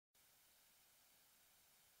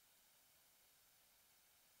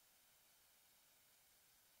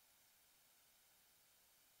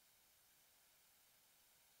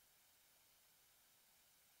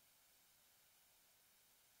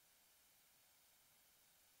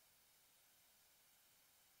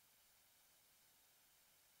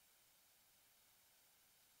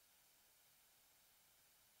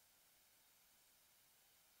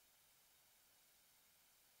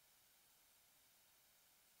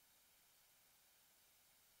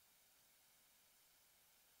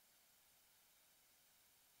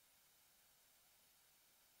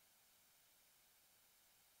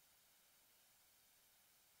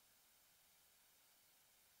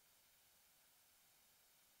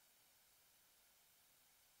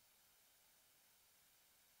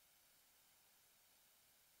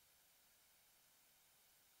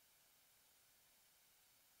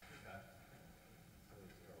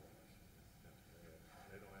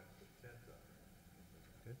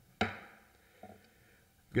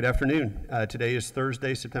Good afternoon. Today is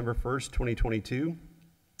Thursday, September 1st, 2022.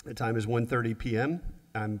 The time is 1:30 p.m.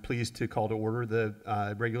 I'm pleased to call to order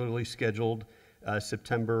the regularly scheduled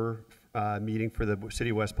September meeting for the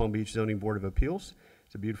City of West Palm Beach Zoning Board of Appeals.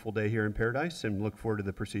 It's a beautiful day here in Paradise and look forward to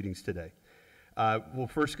the proceedings today. We'll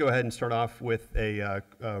first go ahead and start off with a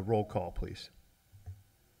roll call, please.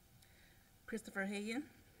 Christopher Hagan.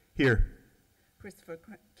 Here. Christopher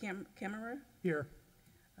Kammerer. Here.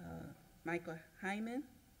 Michael Hyman.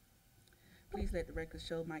 Please let the record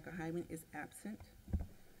show Michael Hyman is absent.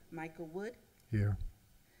 Michael Wood. Here.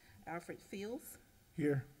 Alfred Fields.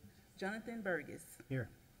 Here. Jonathan Burgess. Here.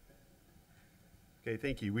 Okay,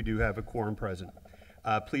 thank you. We do have a quorum present.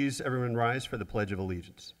 Please, everyone rise for the Pledge of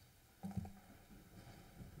Allegiance.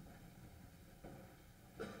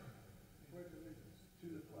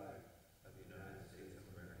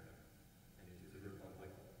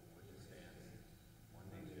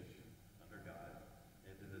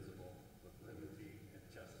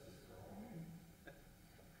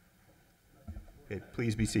 Okay,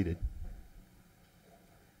 please be seated.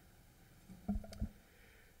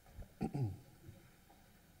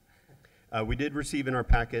 We did receive in our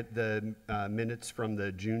packet the minutes from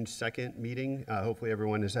the June 2nd meeting. Hopefully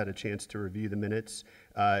everyone has had a chance to review the minutes.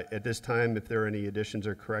 At this time, if there are any additions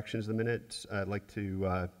or corrections to the minutes, I'd like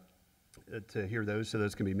to hear those so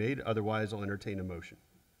those can be made. Otherwise, I'll entertain a motion.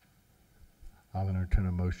 I'll entertain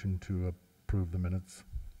a motion to approve the minutes.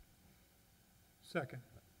 Second.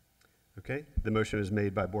 Okay, the motion is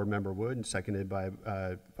made by Board Member Wood and seconded by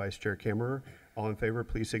Vice Chair Kammerer. All in favor,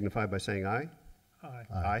 please signify by saying aye. Aye.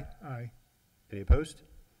 Aye. Aye. Any opposed?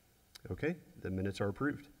 Okay, the minutes are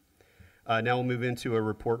approved. Now we'll move into a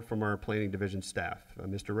report from our Planning Division staff.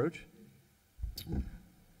 Mr. Roach?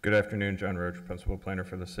 Good afternoon, John Roach, Principal Planner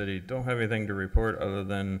for the city. Don't have anything to report other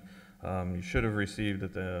than you should have received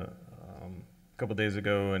at the a couple days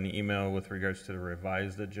ago an email with regards to the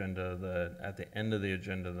revised agenda that at the end of the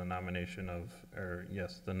agenda, the nomination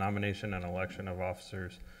and election of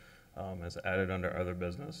officers is added under other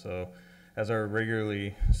business. So as our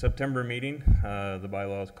regularly September meeting, the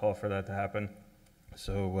bylaws call for that to happen.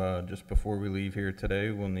 So just before we leave here today,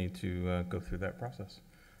 we'll need to go through that process.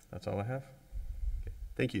 That's all I have. Okay,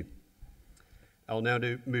 thank you. I'll now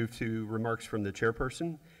move to remarks from the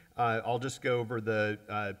chairperson. I'll just go over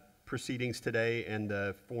the proceedings today and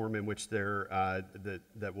the form in which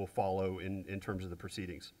that will follow in terms of the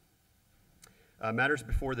proceedings. Matters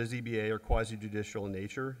before the ZBA are quasi-judicial in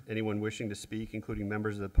nature. Anyone wishing to speak, including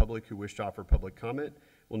members of the public who wish to offer public comment,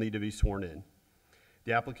 will need to be sworn in.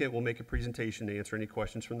 The applicant will make a presentation to answer any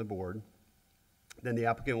questions from the board. Then the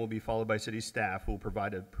applicant will be followed by city staff who will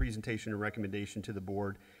provide a presentation and recommendation to the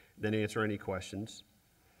board, then answer any questions.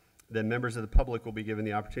 Then members of the public will be given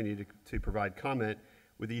the opportunity to provide comment,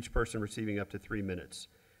 with each person receiving up to 3 minutes.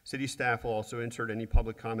 City staff will also insert any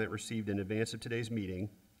public comment received in advance of today's meeting,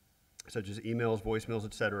 such as emails, voicemails,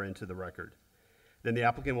 etc., into the record. Then the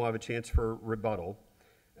applicant will have a chance for rebuttal.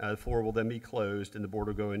 The floor will then be closed and the board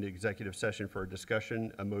will go into executive session for a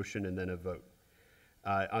discussion, a motion, and then a vote.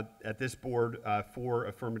 At this board, 4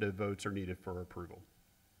 affirmative votes are needed for approval.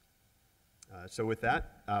 So with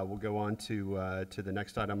that, we'll go on to the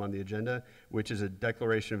next item on the agenda, which is a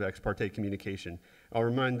declaration of ex parte communication. I'll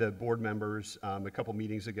remind the board members, a couple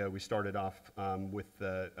meetings ago, we started off with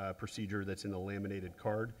the procedure that's in the laminated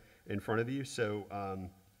card in front of you. So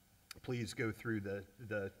please go through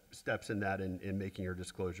the steps in that in making your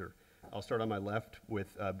disclosure. I'll start on my left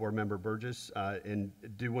with Board Member Burgess, and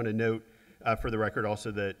do want to note for the record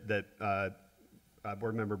also that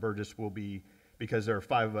Board Member Burgess will be, because there are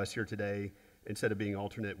 5 of us here today, instead of being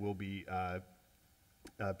alternate, we'll be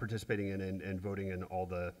participating in and voting in all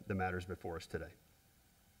the matters before us today.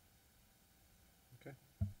 Okay.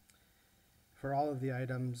 For all of the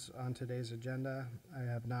items on today's agenda, I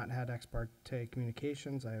have not had ex parte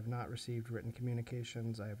communications, I have not received written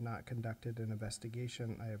communications, I have not conducted an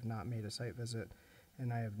investigation, I have not made a site visit,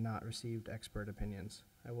 and I have not received expert opinions.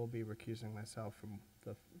 I will be recusing myself from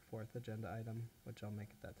the 4th agenda item, which I'll make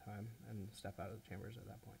at that time, and step out of the chambers at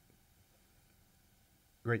that point.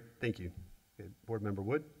 Great, thank you. Okay, Board Member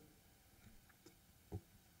Wood?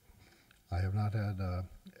 I have not had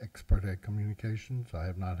ex parte communications. I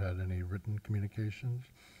have not had any written communications.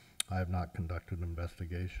 I have not conducted an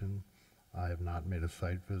investigation. I have not made a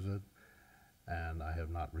site visit, and I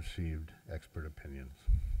have not received expert opinions.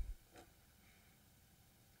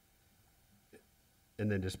 And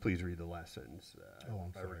then just please read the last sentence.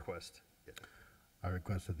 I'm sorry. Request. Yeah. I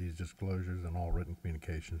request that these disclosures and all written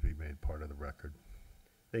communications be made part of the record.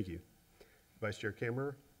 Thank you. Vice Chair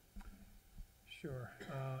Kammerer? Sure.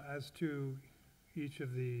 As to each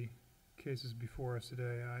of the cases before us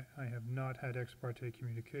today. I have not had ex parte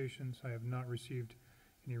communications. I have not received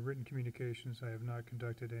any written communications. I have not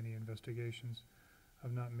conducted any investigations.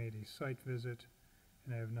 I've not made a site visit,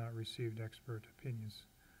 and I have not received expert opinions.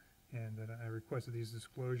 And that I request that these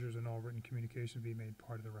disclosures and all written communications be made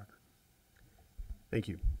part of the record. Thank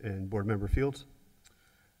you. And Board Member Fields?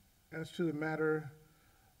 As to the matter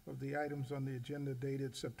of the items on the agenda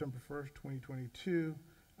dated September 1st, 2022,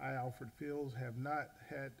 I, Alfred Fields, have not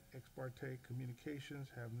had ex parte communications,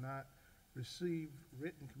 have not received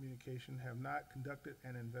written communication, have not conducted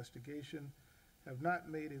an investigation, have not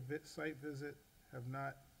made a site visit, have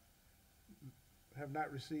not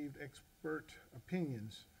received expert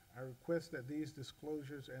opinions. I request that these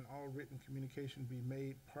disclosures and all written communication be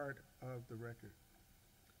made part of the record.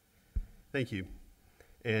 Thank you.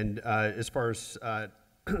 And as far as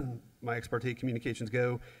my ex parte communications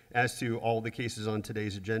go, as to all the cases on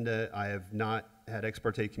today's agenda, I have not had ex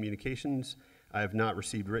parte communications. I have not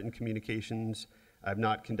received written communications. I have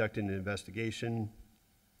not conducted an investigation.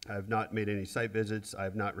 I have not made any site visits. I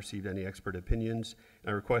have not received any expert opinions.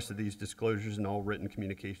 And I request that these disclosures and all written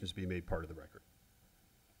communications be made part of the record.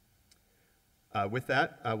 With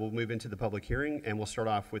that, we'll move into the public hearing, and we'll start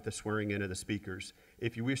off with the swearing in of the speakers.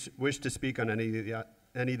 If you wish to speak on any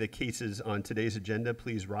of the cases on today's agenda,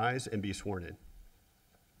 please rise and be sworn in.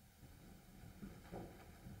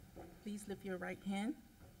 Please lift your right hand.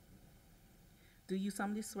 Do you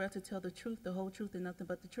solemnly swear to tell the truth, the whole truth, and nothing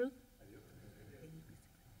but the truth?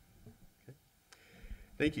 Okay.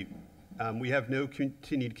 Thank you. We have no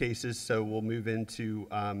continued cases, so we'll move into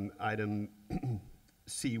item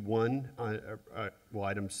C1,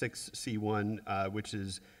 item 6C1, which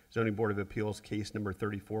is Zoning Board of Appeals case number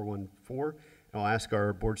 3414. I'll ask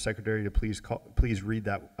our board secretary to please read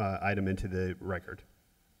that item into the record.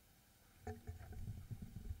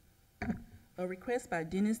 A request by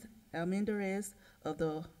Dennis Almendarez of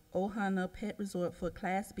the Ohana Pet Resort for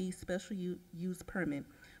Class B Special Use Permit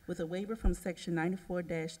with a waiver from Section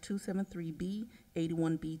 94-273B,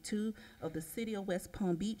 81B2 of the City of West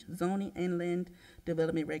Palm Beach Zoning and Land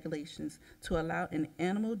Development Regulations to allow an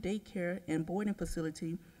animal daycare and boarding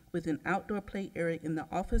facility with an outdoor play area in the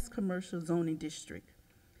Office Commercial Zoning District.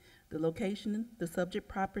 The location, the subject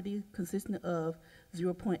property consisting of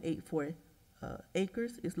 0.84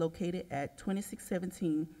 acres is located at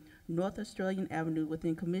 2617 North Australian Avenue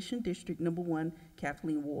within Commission District Number 1,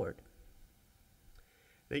 Kathleen Ward.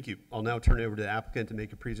 Thank you. I'll now turn it over to the applicant to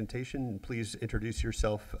make a presentation, and please introduce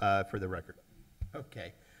yourself for the record.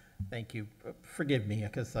 Okay, thank you. Forgive me,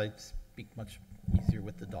 because I speak much easier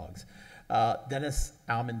with the dogs. Dennis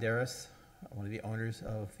Almendarez, one of the owners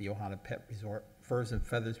of the Ohana Pet Resort, Furs and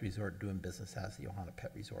Feathers Resort, doing business as the Ohana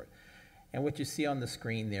Pet Resort. And what you see on the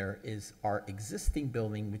screen there is our existing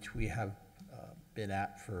building, which we have been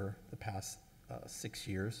at for the past 6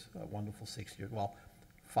 years, a wonderful 6 years, well,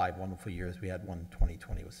 5 wonderful years. We had one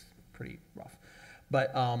 2020 was pretty rough.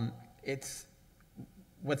 But it's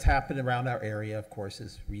what's happened around our area, of course,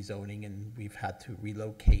 is rezoning, and we've had to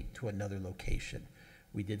relocate to another location.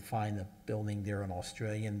 We did find a building there on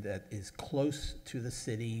Australian that is close to the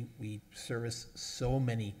city. We service so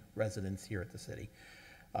many residents here at the city.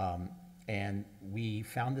 And we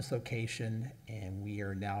found this location, and we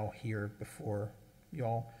are now here before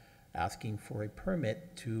y'all asking for a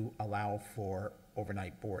permit to allow for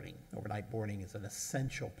overnight boarding. Overnight boarding is an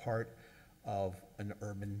essential part of an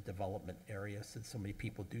urban development area, since so many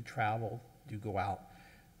people do travel, do go out.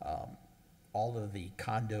 All of the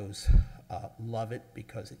condos love it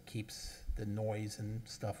because it keeps the noise and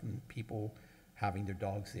stuff from people having their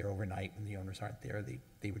dogs there overnight when the owners aren't there.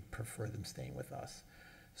 They would prefer them staying with us.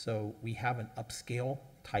 So we have an upscale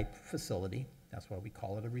type facility. That's why we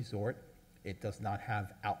call it a resort. It does not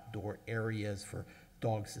have outdoor areas for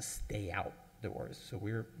dogs to stay outdoors. So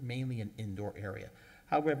we're mainly an indoor area.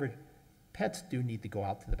 However, pets do need to go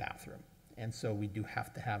out to the bathroom. And so we do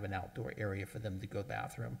have to have an outdoor area for them to go to the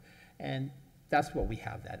bathroom. And that's what we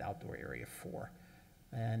have that outdoor area for.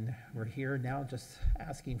 And we're here now just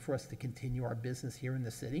asking for us to continue our business here in the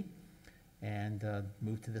city and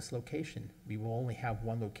move to this location. We will only have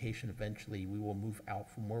one location eventually. We will move out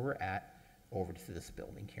from where we're at over to this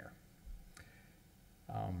building here.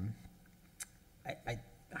 I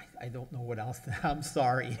don't know what else I'm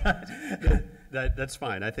sorry. That's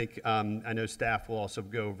fine. I think, I know staff will also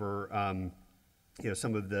go over,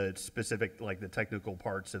 some of the specific, like the technical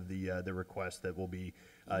parts of the request that we'll be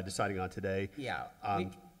deciding on today. Yeah.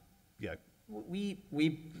 Yeah. We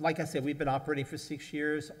like I said, we've been operating for 6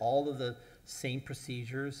 years. All of the same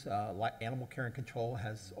procedures. Like Animal Care and Control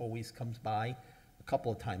always comes by a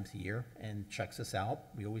couple of times a year and checks us out.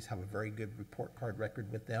 We always have a very good report card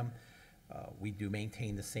record with them. We do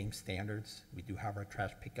maintain the same standards. We do have our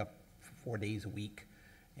trash pickup 4 days a week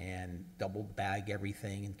and double bag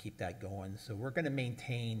everything and keep that going. So we're going to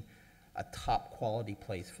maintain a top quality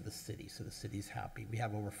place for the city, so the city's happy. We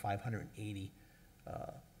have over 580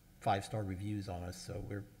 five-star reviews on us, so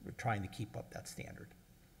we're trying to keep up that standard.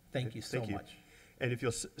 Thank you so Thank you. much. And if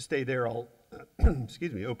you'll stay there, I'll,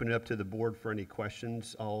 excuse me, open it up to the board for any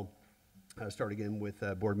questions. I'll start again with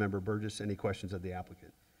Board Member Burgess. Any questions of the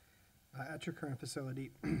applicant? At your current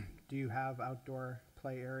facility, do you have outdoor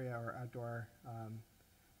play area or outdoor,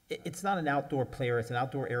 It's not an outdoor play area, it's an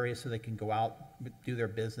outdoor area so they can go out, do their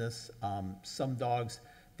business. Some dogs,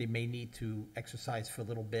 they may need to exercise for a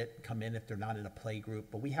little bit, come in if they're not in a play group,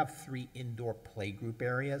 but we have 3 indoor play group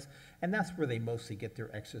areas, and that's where they mostly get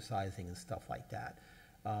their exercising and stuff like that.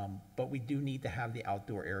 But we do need to have the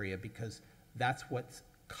outdoor area because that's what's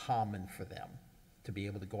common for them, to be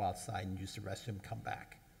able to go outside and use the restroom, come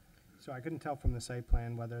back. so I couldn't tell from the site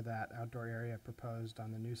plan whether that outdoor area proposed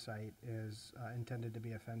on the new site is intended to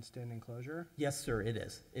be a fenced-in enclosure? Yes, sir, it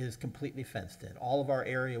is. It is completely fenced in. All of our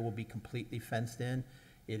area will be completely fenced in.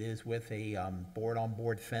 It is with a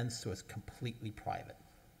board-on-board fence, so it's completely private.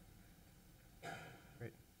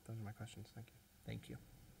 Great, those are my questions, thank you. Thank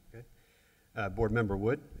you. Board Member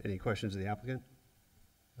Wood, any questions of the applicant?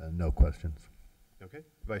 No questions. Okay.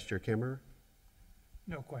 Vice Chair Kammerer?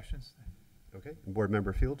 No questions. Okay. And Board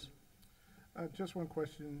Member Fields? Just one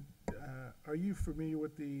question. Are you familiar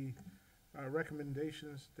with the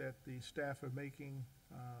recommendations that the staff are making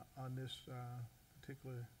on this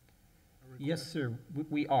particular request? Yes, sir,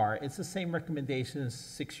 we are. It's the same recommendations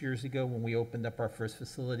 6 years ago when we opened up our first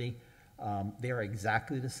facility. They are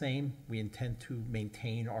exactly the same. We intend to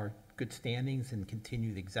maintain our good standings and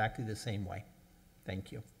continue exactly the same way.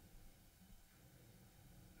 Thank you.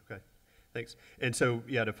 Okay. Thanks. And so,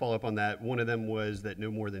 yeah, to follow up on that, one of them was that no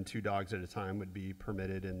more than 2 dogs at a time would be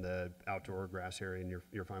permitted in the outdoor grass area, and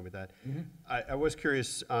you're fine with that. Mm-hmm. I was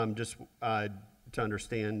curious, just to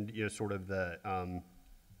understand, you know, sort of the,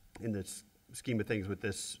 in the scheme of things with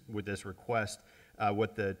this request,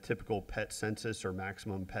 what the typical pet census or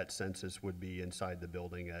maximum pet census would be inside the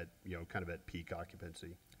building at, you know, kind of at peak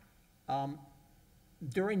occupancy.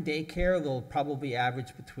 During daycare, they'll probably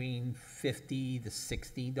average between 50 to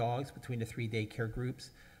 60 dogs between the 3 daycare groups.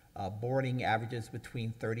 Boarding averages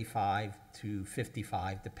between 35 to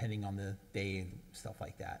 55, depending on the day and stuff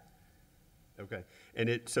like that. Okay.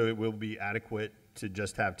 And so it will be adequate to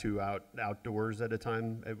just have 2 outdoors at a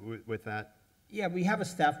time with that? Yeah, we have a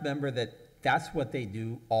staff member that's what they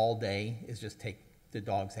do all day, is just take the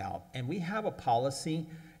dogs out. And we have a policy,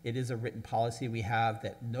 it is a written policy we have,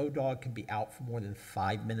 that no dog can be out for more than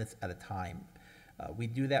 5 minutes at a time. We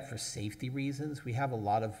do that for safety reasons. We have a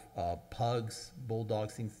lot of pugs,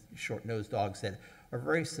 bulldogs, short-nosed dogs that are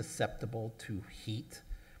very susceptible to heat.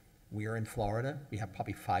 We are in Florida. We have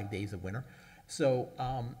probably 5 days of winter. So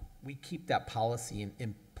we keep that policy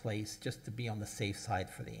in place just to be on the safe side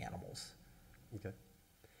for the animals. Okay.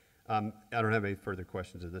 I don't have any further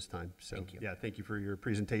questions at this time. So, Thank you. yeah, thank you for your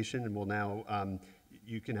presentation. And we'll now,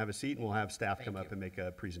 you can have a seat and we'll have staff come up and make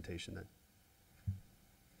a presentation then.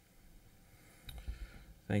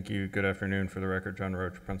 Thank you. Good afternoon. For the record, John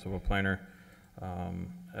Roach, Principal Planner.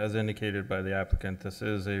 As indicated by the applicant, this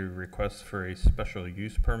is a request for a special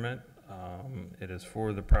use permit. It is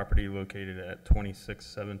for the property located at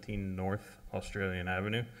 2617 North Australian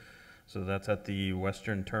Avenue. So that's at the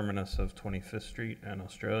western terminus of 25th Street and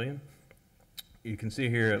Australian. You can see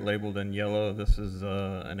here it labeled in yellow, this is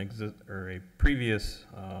a previous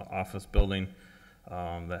office building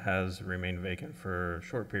that has remained vacant for a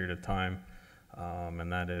short period of time.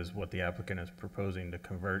 And that is what the applicant is proposing to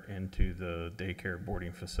convert into the daycare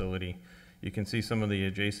boarding facility. You can see some of the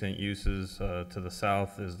adjacent uses. To the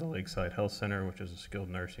south is the Lakeside Health Center, which is a skilled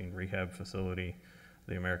nursing rehab facility,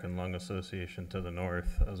 the American Lung Association to the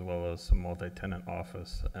north, as well as some multi-tenant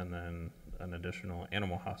office, and then an additional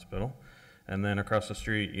animal hospital. And then across the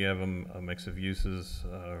street, you have a mix of uses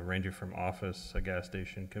ranging from office, a gas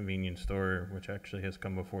station, convenience store, which actually has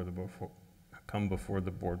come before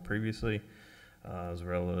the board previously, as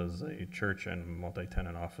well as a church and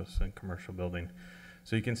multi-tenant office and commercial building.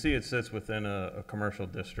 So you can see it sits within a commercial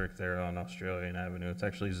district there on Australian Avenue. It's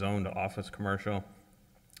actually zoned office commercial.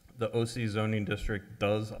 The OC zoning district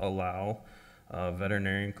does allow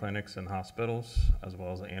veterinarian clinics and hospitals, as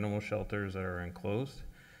well as animal shelters that are enclosed.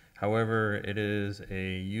 However, it is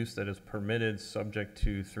a use that is permitted subject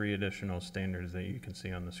to 3 additional standards that you can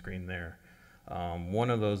see on the screen there. One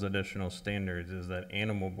of those additional standards is that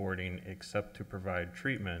animal boarding, except to provide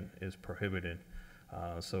treatment, is prohibited.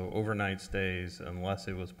 So overnight stays, unless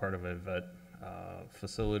it was part of a vet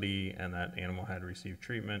facility and that animal had received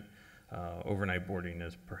treatment, overnight boarding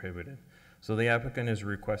is prohibited. So the applicant is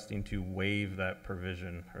requesting to waive that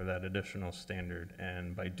provision or that additional standard,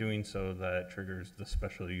 and by doing so, that triggers the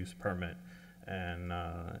special use permit and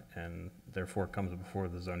therefore comes before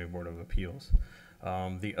the Zoning Board of Appeals.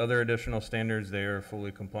 The other additional standards they are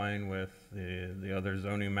fully complying with. The other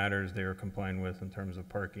zoning matters they are complying with in terms of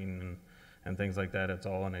parking and things like that. It's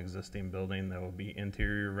all an existing building. There will be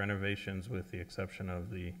interior renovations with the exception of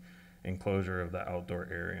the enclosure of the outdoor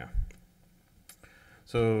area.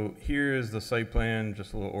 So here is the site plan,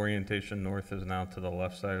 just a little orientation. North is now to the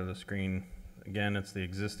left side of the screen. Again, it's the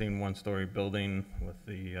existing one-story building with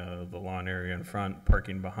the lawn area in front,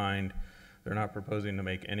 parking behind. They're not proposing to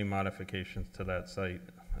make any modifications to that site,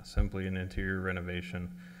 simply an interior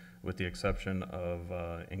renovation with the exception of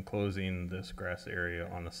enclosing this grass area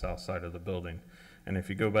on the south side of the building. And if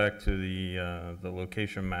you go back to the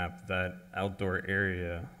location map, that outdoor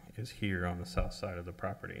area is here on the south side of the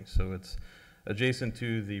property. So it's adjacent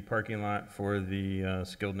to the parking lot for the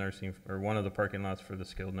skilled nursing, or one of the parking lots for the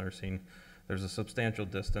skilled nursing. There's a substantial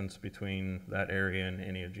distance between that area and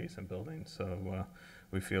any adjacent buildings. So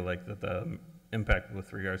we feel like that the impact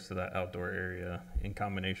with regards to that outdoor area in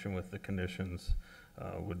combination with the conditions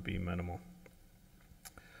would be minimal.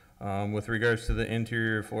 With regards to the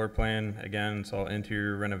interior floor plan, again, it's all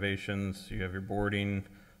interior renovations. You have your boarding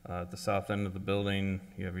at the south end of the building.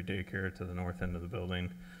 You have your daycare to the north end of the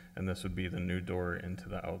building. And this would be the new door into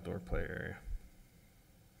the outdoor play area.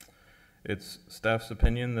 It's staff's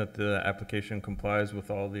opinion that the application complies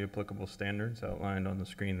with all the applicable standards outlined on the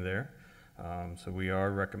screen there. So we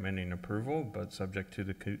are recommending approval, but subject to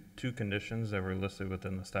the two conditions that were listed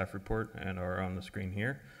within the staff report and are on the screen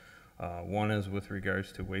here. One is with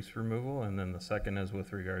regards to waste removal, and then the second is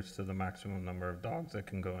with regards to the maximum number of dogs that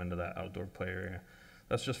can go into that outdoor play area.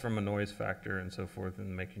 That's just from a noise factor and so forth,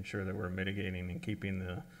 and making sure that we're mitigating and keeping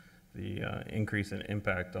the increase in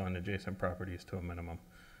impact on adjacent properties to a minimum.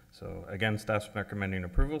 So again, staff's recommending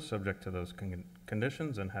approval subject to those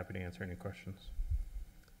conditions, and happy to answer any questions.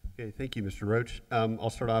 Okay, thank you, Mr. Roach. I'll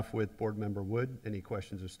start off with Board Member Wood. Any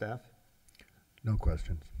questions of staff? No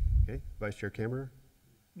questions. Okay, Vice Chair Kammerer?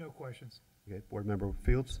 No questions. Okay, Board Member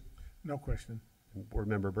Fields? No question. And Board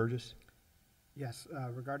Member Burgess? Yes,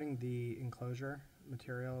 regarding the enclosure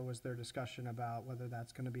material, was there discussion about whether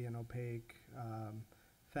that's going to be an opaque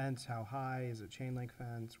fence? How high? Is it chain link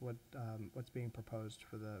fence? What's being proposed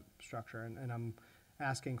for the structure? And I'm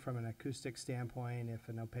asking from an acoustic standpoint if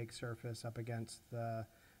an opaque surface up against the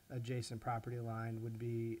adjacent property line would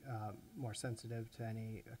be more sensitive to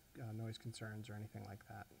any noise concerns or anything like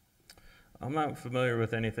that. I'm not familiar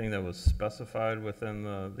with anything that was specified within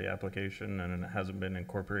the application, and it hasn't been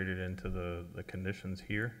incorporated into the conditions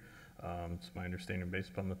here. It's my understanding, based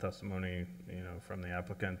upon the testimony, from the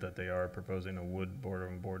applicant, that they are proposing a wood border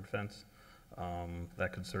and board fence.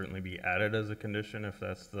 That could certainly be added as a condition if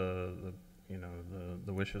that's the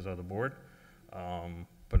wishes of the board.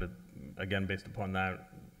 But again, based upon that,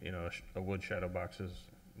 a wood shadow box is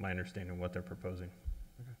my understanding of what they're proposing.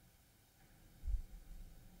 Okay.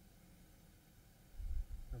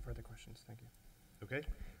 No further questions. Thank you. Okay,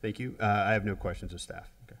 thank you. I have no questions of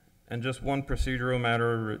staff. Okay. And just one procedural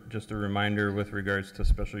matter, just a reminder with regards to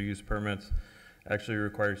special use permits, actually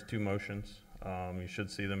requires two motions. You should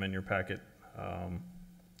see them in your packet.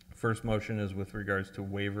 First motion is with regards to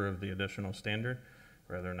waiver of the additional standard,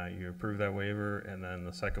 whether or not you approve that waiver, and then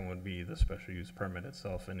the second would be the special use permit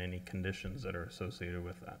itself and any conditions that are associated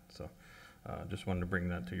with that. So just wanted to bring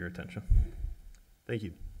that to your attention. Thank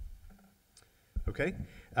you. Okay,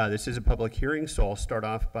 this is a public hearing, so I'll start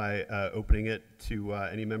off by opening it to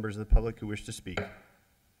any members of the public who wish to speak.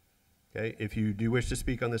 Okay, if you do wish to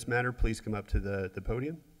speak on this matter, please come up to the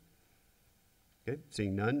podium. Okay,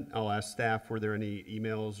 seeing none, I'll ask staff, were there any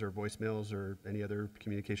emails or voicemails or any other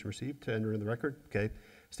communication received to enter in the record? Okay,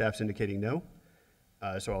 staff's indicating no.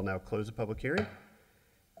 So I'll now close the public hearing.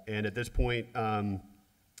 And at this point,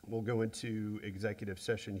 we'll go into executive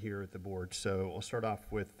session here at the board. So I'll start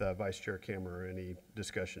off with Vice Chair Kammerer. Any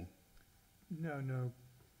discussion? No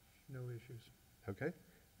issues. Okay.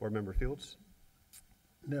 Board Member Fields?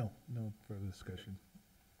 No further discussion.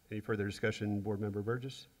 Any further discussion, Board Member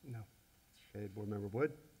Burgess? No. Okay, Board Member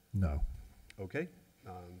Wood? No. Okay.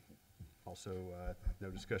 Also, no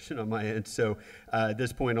discussion on my end. So at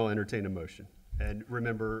this point, I'll entertain a motion. And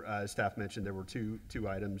remember, staff mentioned there were two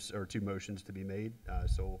items or two motions to be made.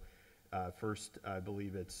 So first, I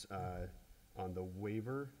believe it's on the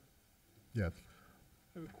waiver. Yes.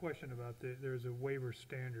 I have a question about there's a waiver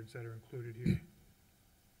standards that are included here.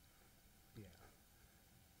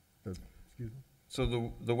 Excuse me?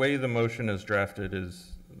 So the way the motion is drafted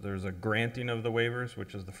is there's a granting of the waivers,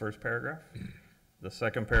 which is the first paragraph. The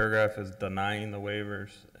second paragraph is denying the waivers,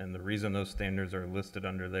 and the reason those standards are listed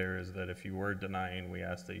under there is that if you were denying, we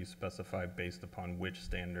ask that you specify based upon which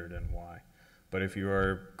standard and why. But if you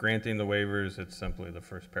are granting the waivers, it's simply the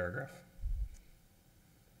first paragraph.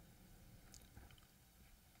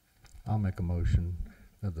 I'll make a motion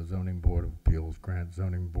that the Zoning Board of Appeals grant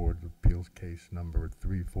Zoning Board of Appeals case number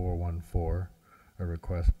 3414, a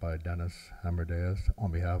request by Dennis Amadeus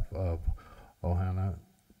on behalf of Ohana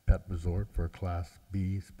Pet Resort for a Class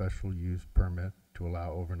B special use permit to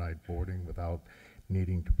allow overnight boarding without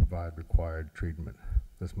needing to provide required treatment.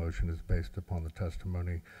 This motion is based upon the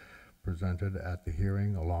testimony presented at the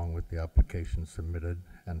hearing along with the application submitted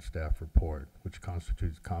and staff report, which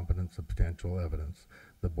constitutes competent substantial evidence.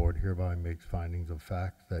 The board hereby makes findings of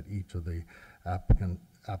fact that each of the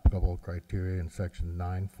applicable criteria in section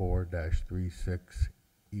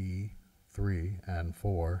 94-36E3 and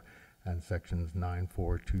 4 and sections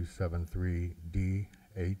 94273D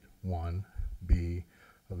 81B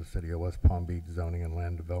of the City of West Palm Beach zoning and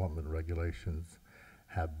land development regulations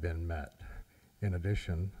have been met. In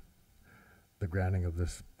addition, the granting of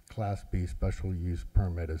this Class B special use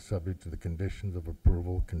permit is subject to the conditions of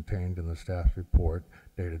approval contained in the staff report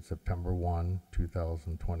dated September 1,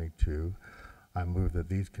 2022. I move that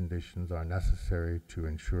these conditions are necessary to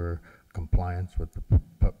ensure compliance with the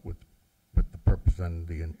purpose and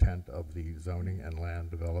the intent of the zoning and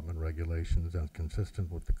land development regulations and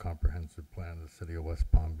consistent with the comprehensive plan of the City of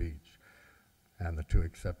West Palm Beach. And the two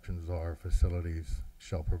exceptions are facilities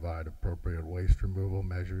shall provide appropriate waste removal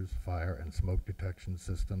measures, fire and smoke detection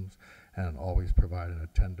systems, and always provide an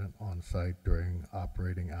attendant on site during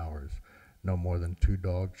operating hours. No more than 2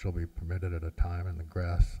 dogs shall be permitted at a time in the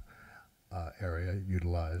grass area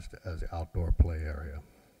utilized as outdoor play area.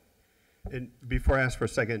 And before I ask for a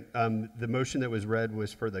second, the motion that was read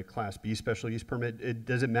was for the Class B special use permit.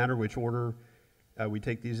 Does it matter which order we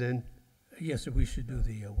take these in? Yes, sir, we should do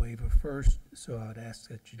the waiver first, so I'd ask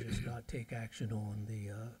that you just not take action on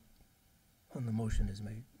the motion as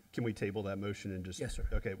made. Can we table that motion and just? Yes, sir.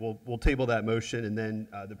 Okay, we'll table that motion, and then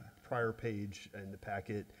the prior page in the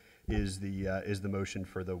packet is the motion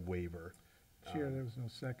for the waiver. Chair, there was no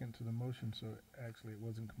second to the motion, so actually it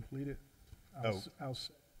wasn't completed.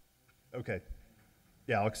 Okay.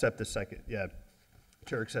 Yeah, I'll accept the second. Yeah,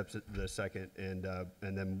 Chair accepts the second, and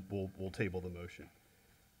then we'll table the motion.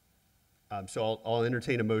 So I'll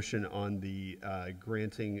entertain a motion on the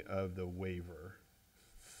granting of the waiver.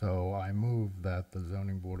 So I move that the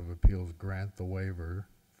Zoning Board of Appeals grant the waiver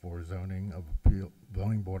for Zoning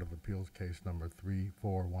Board of Appeals case number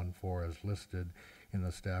 3414 as listed in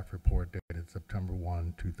the staff report dated September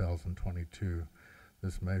 1, 2022.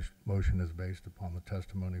 This motion is based upon the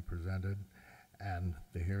testimony presented and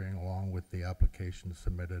the hearing along with the application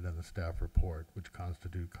submitted and the staff report, which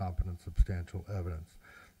constitute competent substantial evidence.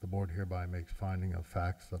 The board hereby makes finding of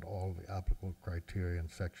facts that all of the applicable criteria in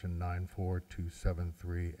section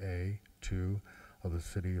 94273A2 of the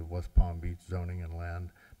City of West Palm Beach zoning and land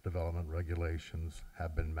development regulations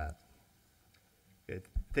have been met. Okay,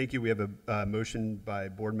 thank you. We have a motion by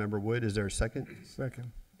Board Member Wood. Is there a second?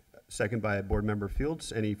 Second. Second by Board Member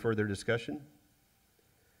Fields. Any further discussion?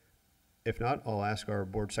 If not, I'll ask our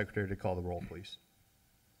Board Secretary to call the roll, please.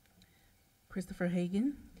 Christopher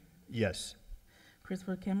Hagan, Yes.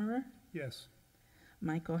 Christopher Kimmerer, Yes.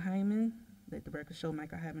 Michael Hyman, let the record show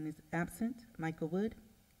Michael Hyman is absent, Michael Wood,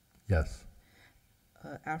 Yes.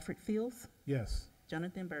 Alfred Fields, Yes.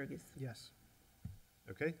 Jonathan Burgess. Yes.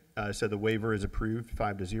 Okay, so the waiver is approved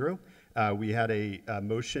 5-0. We had a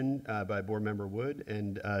motion by Board Member Wood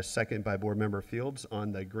and a second by Board Member Fields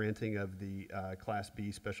on the granting of the Class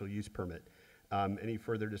B special use permit. Any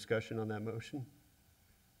further discussion on that motion?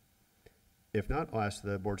 If not, I'll ask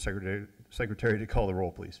the Board Secretary to call the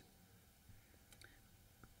roll, please.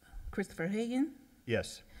 Christopher Hagan,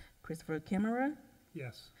 Yes. Christopher Kimmerer,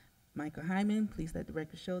 Yes. Michael Hyman, please let the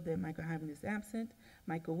record show that Michael Hyman is absent,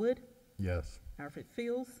 Michael Wood, Yes. Alfred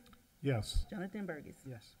Fields, Yes. Jonathan Burgess.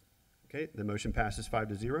 Yes. Okay, the motion passes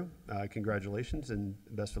 5-0. Congratulations and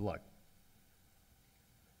best of luck.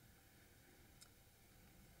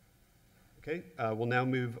 Okay, we'll now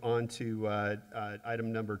move on to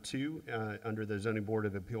item number 2 under the Zoning Board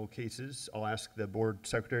of Appeal cases. I'll ask the Board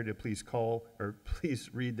Secretary to please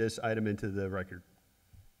read this item into the record.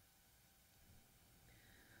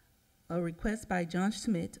 A request by John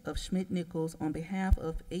Schmidt of Schmidt Nichols on behalf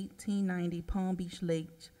of 1890 Palm Beach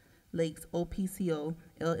Lakes OPCO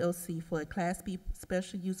LLC for a Class B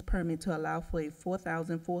special use permit to allow for a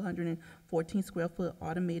 4,414 square foot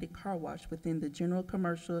automated car wash within the general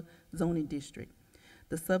commercial zoning district.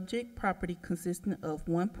 The subject property, consisting of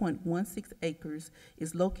 1.16 acres,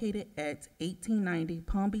 is located at 1890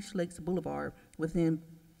 Palm Beach Lakes Boulevard within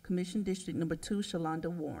Commission District Number 2, Shalonda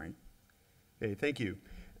Warren. Okay, thank you.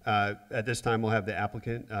 At this time, we'll have the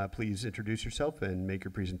applicant please introduce yourself and make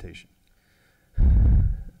your presentation.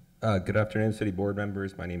 Good afternoon, city board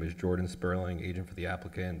members. My name is Jordan Sperling, agent for the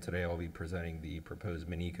applicant. Today I'll be presenting the proposed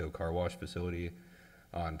Minico car wash facility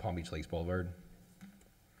on Palm Beach Lakes Boulevard.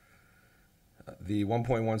 The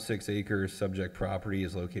 1.16 acres subject property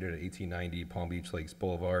is located at 1890 Palm Beach Lakes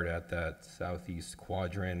Boulevard at that southeast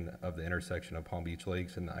quadrant of the intersection of Palm Beach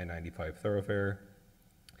Lakes and the I-95 thoroughfare.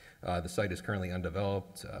 The site is currently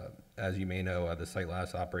undeveloped. As you may know, the site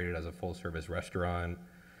last operated as a full-service restaurant.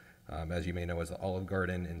 As you may know, as the Olive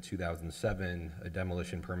Garden in 2007, a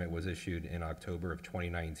demolition permit was issued in October of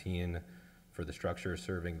 2019 for the structure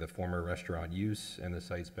serving the former restaurant use, and the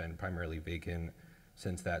site's been primarily vacant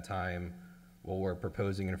since that time. What we're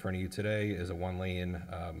proposing in front of you today is a one-lane,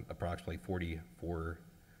 approximately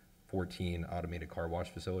 4414 automated car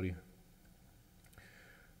wash facility.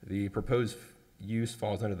 The proposed use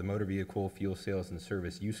falls under the motor vehicle fuel sales and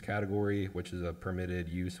service use category, which is a permitted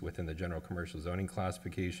use within the general commercial zoning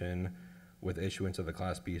classification with issuance of the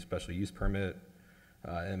Class B special use permit.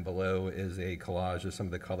 And below is a collage of some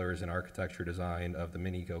of the colors and architecture design of the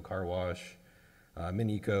Minico car wash.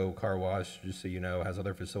 Minico car wash, just so you know, has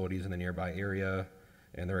other facilities in the nearby area,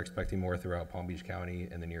 and they're expecting more throughout Palm Beach County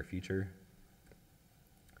in the near future.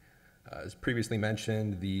 As previously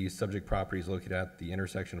mentioned, the subject property is located at the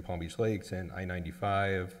intersection of Palm Beach Lakes and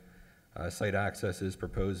I-95. Site access is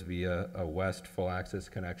proposed via a west full access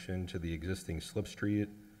connection to the existing slip street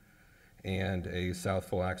and a south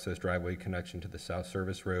full access driveway connection to the South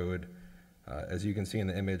Service Road. As you can see in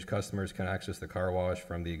the image, customers can access the car wash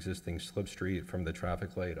from the existing slip street from the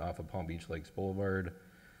traffic light off of Palm Beach Lakes Boulevard,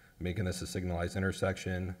 making this a signalized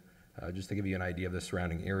intersection. Just to give you an idea of the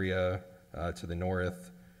surrounding area, to the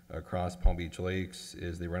north, across Palm Beach Lakes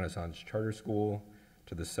is the Renaissance Charter School.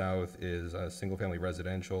 To the south is a single-family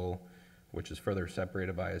residential, which is further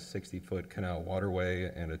separated by a 60-foot canal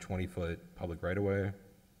waterway and a 20-foot public right-of-way.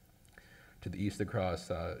 To the east across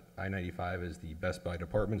I-95 is the Best Buy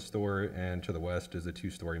department store, and to the west is a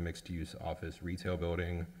two-story mixed-use office retail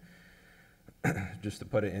building. Just to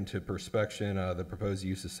put it into perspective, the proposed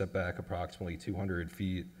use is set back approximately 200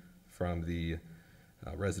 feet from the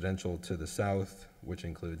residential to the south, which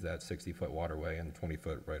includes that 60-foot waterway and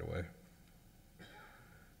 20-foot right-of-way.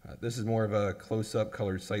 This is more of a close-up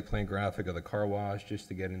colored site plan graphic of the car wash, just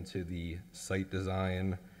to get into the site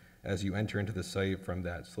design. As you enter into the site from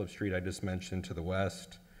that slip street I just mentioned to the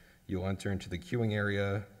west, you'll enter into the queuing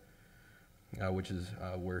area, which is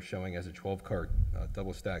we're showing as a 12-car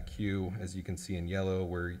double-stack queue, as you can see in yellow,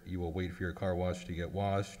 where you will wait for your car wash to get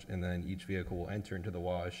washed, and then each vehicle will enter into the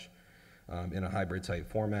wash in a hybrid type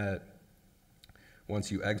format.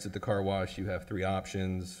 Once you exit the car wash, you have three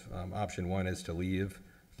options. Option one is to leave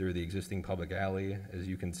through the existing public alley, as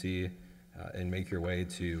you can see, and make your way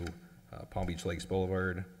to Palm Beach Lakes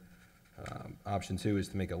Boulevard. Option two is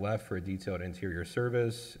to make a left for a detailed interior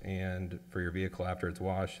service and for your vehicle after it's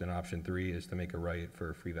washed. And option three is to make a right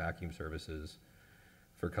for free vacuum services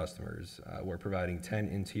for customers. We're providing 10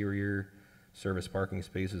 interior service parking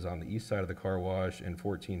spaces on the east side of the car wash and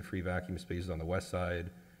 14 free vacuum spaces on the west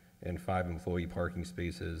side, and 5 employee parking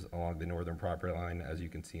spaces along the northern property line, as you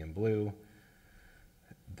can see in blue.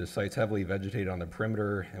 The site's heavily vegetated on the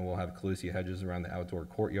perimeter, and we'll have calusia hedges around the outdoor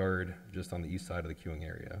courtyard just on the east side of the queuing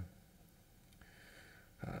area.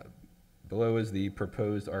 Below is the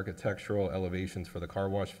proposed architectural elevations for the car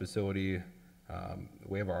wash facility.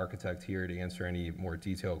 We have our architect here to answer any more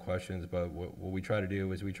detailed questions, but what we try to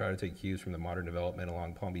do is we try to take cues from the modern development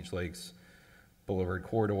along Palm Beach Lakes Boulevard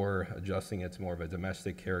corridor, adjusting it to more of a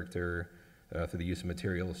domestic character through the use of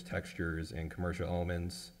materials, textures, and commercial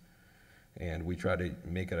elements. And we try to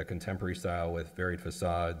make it a contemporary style with varied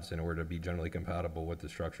facades in order to be generally compatible with the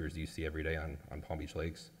structures you see every day on Palm Beach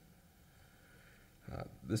Lakes.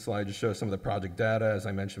 This slide just shows some of the project data. As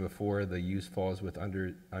I mentioned before, the use falls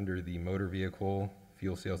under the motor vehicle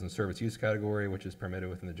fuel sales and service use category, which is permitted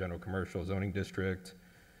within the general commercial zoning district.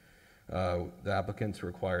 The applicants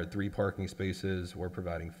required 3 parking spaces. We're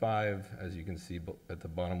providing 5, as you can see at the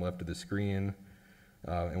bottom left of the screen.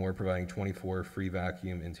 And we're providing 24 free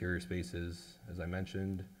vacuum interior spaces, as I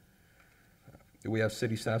mentioned. We have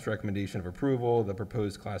city staff's recommendation of approval. The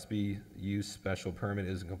proposed Class B use special permit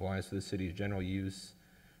is in compliance with the city's general use,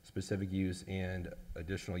 specific use, and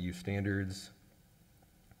additional use standards.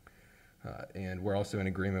 And we're also in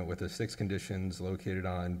agreement with the 6 conditions located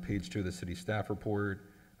on page 2 of the city staff report.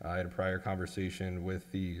 I had a prior conversation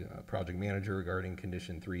with the project manager regarding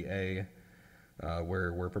condition 3A,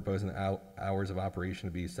 where we're proposing the hours of operation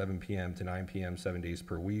to be 7 p.m. to 9 p.m. 7 days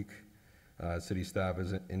per week. City staff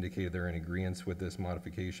has indicated they're in agreement with this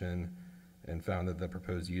modification and found that the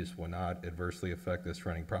proposed use will not adversely affect the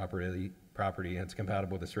surrounding property, and it's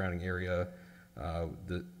compatible with the surrounding area.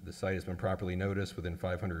 The site has been properly noticed within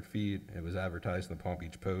 500 feet. It was advertised in the Palm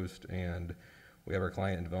Beach Post, and we have our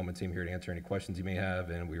client and development team here to answer any questions you may have,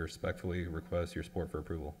 and we respectfully request your support for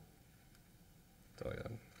approval. That's all I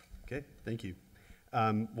got. Okay, thank you.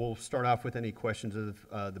 We'll start off with any questions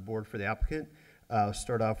of the board for the applicant.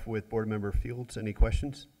 Start off with Board Member Fields. Any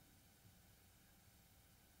questions?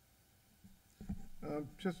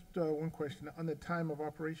 Just one question. On the time of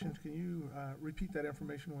operations, can you repeat that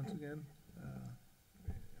information once again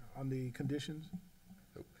on the conditions?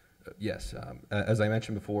 Yes, as I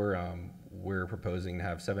mentioned before, we're proposing to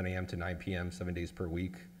have 7 a.m. to 9 p.m. 7 days per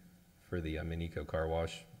week for the Minico car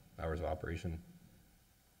wash hours of operation.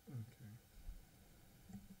 Okay.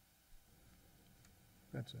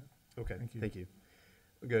 That's it. Okay, Thank you. thank you.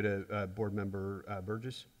 We'll go to Board Member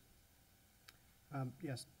Burgess.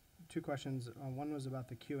 Yes, two questions. One was about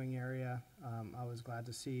the queuing area. I was glad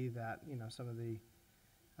to see that, you know, some of the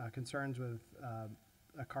concerns with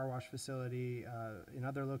a car wash facility in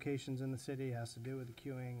other locations in the city has to do with the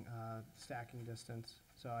queuing, stacking distance.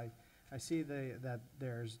 So I see that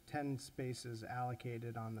there's 10 spaces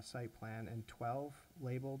allocated on the site plan and 12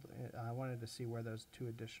 labeled. I wanted to see where those 2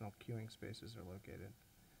 additional queuing spaces are located.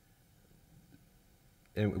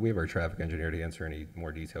 And we have our traffic engineer to answer any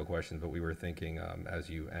more detailed questions, but we were thinking as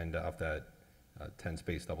you end off that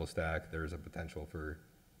 10-space double stack, there's a potential for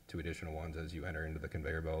 2 additional ones as you enter into the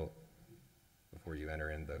conveyor belt before you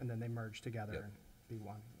enter in the... And then they merge together Yep. and be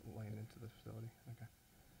one lane into the facility. Okay.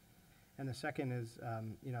 And the second is,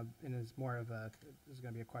 you know, and is more of a, this is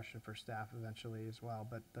going to be a question for staff eventually as well,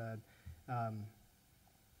 but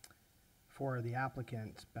for the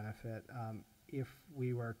applicant's benefit, if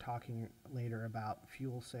we were talking later about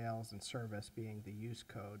fuel sales and service being the use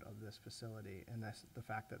code of this facility, and the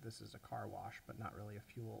fact that this is a car wash but not really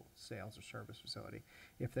a fuel sales or service facility,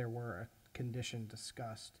 if there were a condition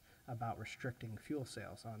discussed about restricting fuel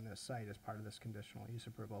sales on this site as part of this conditional use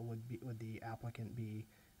approval, would the applicant be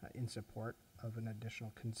in support of an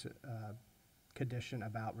additional condition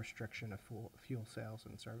about restriction of fuel sales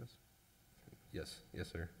and service? Yes, yes,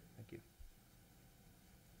 sir. Thank you.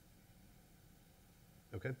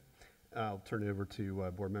 Okay. I'll turn it over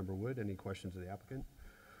to Board Member Wood. Any questions of the applicant?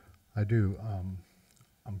 I do.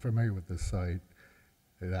 I'm familiar with this site.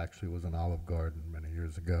 It actually was an Olive Garden many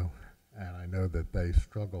years ago, and I know that they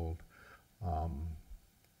struggled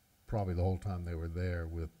probably the whole time they were there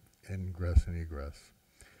with ingress and egress,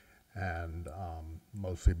 and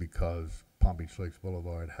mostly because Palm Beach Lakes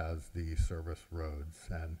Boulevard has the service roads,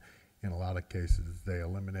 and in a lot of cases they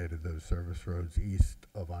eliminated those service roads east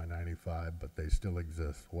of I-95, but they still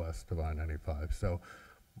exist west of I-95. So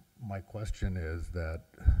my question is that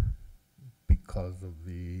because of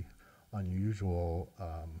the unusual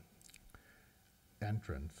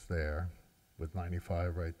entrance there with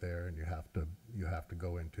 95 right there, and you have to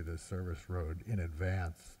go into this service road in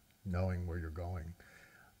advance, knowing where you're going.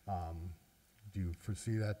 Do you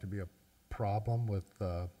foresee that to be a problem with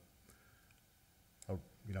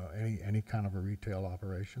you know, any kind of a retail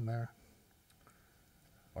operation there?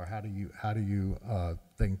 Or how do you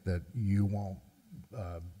think that you won't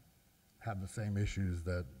have the same issues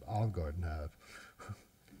that Olive Garden have?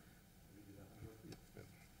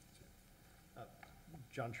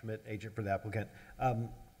 John Schmidt, agent for the applicant.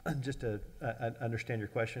 Just to understand your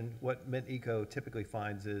question, what Mint Eco typically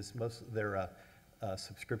finds is they're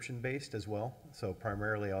subscription-based as well. So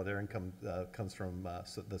primarily all their income comes from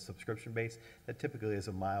the subscription base. That typically is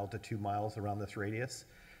 1 mile to 2 miles around this radius.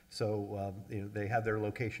 So you know, they have their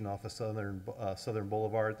location off of Southern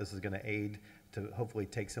Boulevard. This is going to aid to hopefully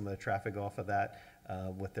take some of the traffic off of that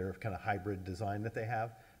with their kind of hybrid design that they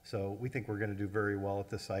have. So we think we're going to do very well at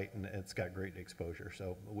this site, and it's got great exposure.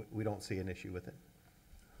 So we don't see an issue with it.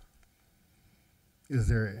 Is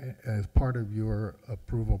there, as part of your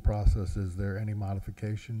approval process, is there any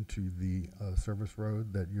modification to the service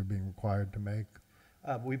road that you're being required to make?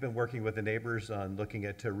 We've been working with the neighbors on looking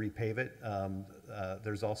at to repave it.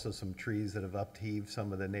 There's also some trees that have upheaved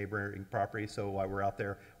some of the neighboring property. So while we're out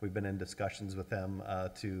there, we've been in discussions with them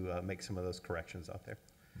to make some of those corrections out there.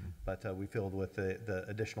 But we feel with the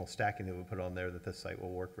additional stacking that we put on there that this site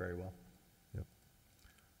will work very well. Yep.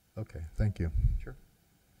 Okay, thank you. Sure.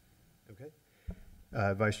 Okay.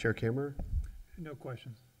 Vice Chair Kammerer? No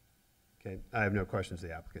questions. Okay, I have no questions to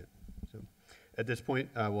the applicant. So, At this point,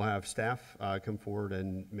 we'll have staff come forward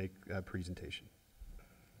and make a presentation.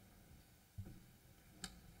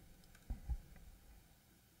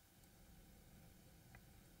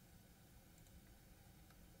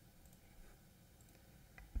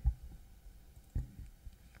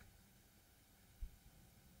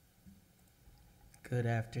 Good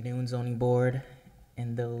afternoon, Zoning Board,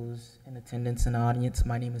 and those in attendance in the audience.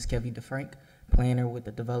 My name is Kevin DeFrank, planner with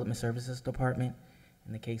the Development Services Department,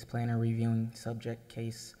 and the case planner reviewing subject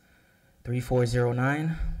case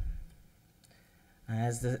 3409.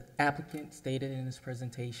 As the applicant stated in his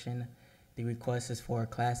presentation, the request is for a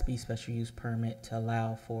Class B special use permit to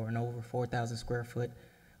allow for an over 4,000 square foot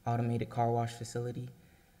automated car wash facility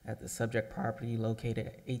at the subject property located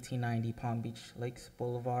at 1890 Palm Beach Lakes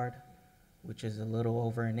Boulevard, which is a little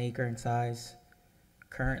over an acre in size,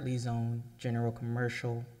 currently zoned general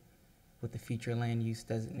commercial with the future land use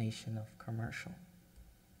designation of commercial.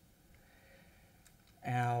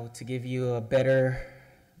 Now, to give you a better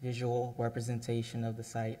visual representation of the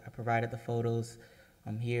site, I provided the photos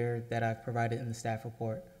here that I've provided in the staff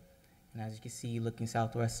report. And as you can see, looking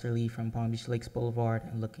southwesterly from Palm Beach Lakes Boulevard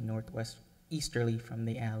and looking northwest-easterly from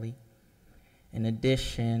the alley. In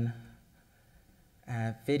addition, I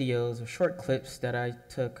have videos or short clips that I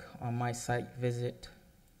took on my site visit.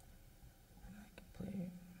 I can play it.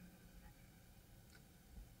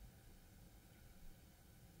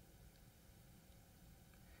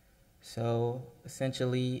 So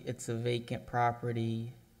essentially, it's a vacant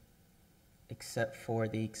property except for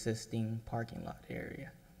the existing parking lot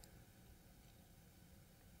area.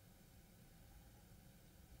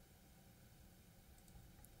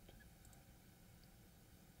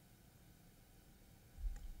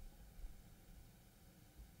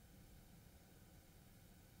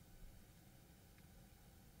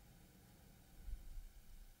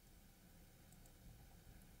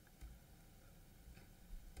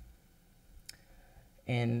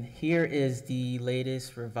 And here is the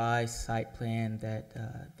latest revised site plan that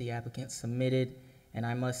the applicant submitted. And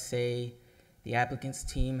I must say, the applicant's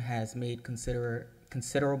team has made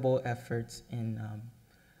considerable efforts in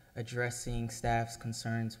addressing staff's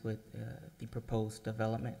concerns with the proposed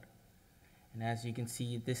development. And as you can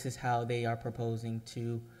see, this is how they are proposing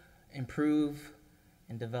to improve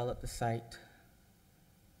and develop the site.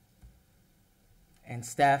 And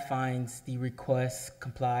staff finds the request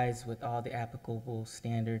complies with all the applicable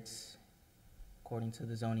standards according to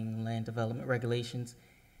the zoning and land development regulations.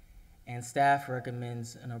 And staff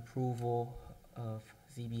recommends an approval of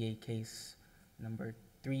ZBA case number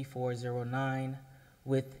 3409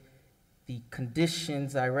 with the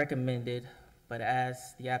conditions I recommended. But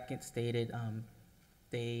as the applicant stated,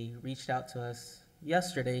 they reached out to us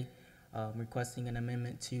yesterday requesting an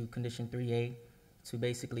amendment to condition 3A to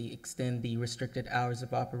basically extend the restricted hours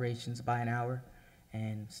of operations by an hour,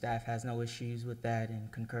 and staff has no issues with that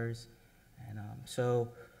and concurs. And so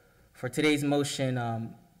for today's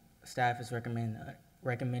motion, staff is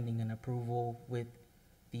recommending an approval with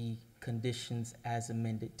the conditions as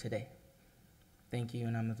amended today. Thank you,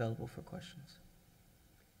 and I'm available for questions.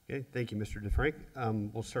 Okay, thank you, Mr. DeFrank.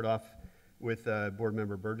 We'll start off with Board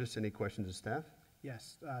Member Burgess. Any questions of staff?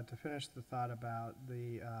 Yes, to finish the thought about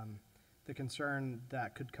the concern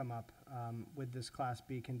that could come up with this Class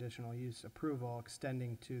B conditional use approval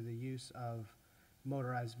extending to the use of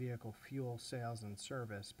motorized vehicle fuel sales and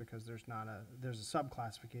service, because there's a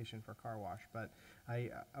subclassification for car wash, but I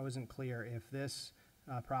wasn't clear if this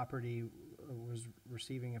property was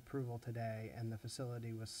receiving approval today and the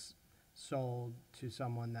facility was sold to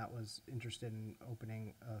someone that was interested in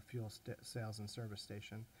opening a fuel sales and service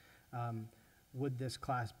station. Would this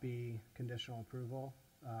Class B conditional approval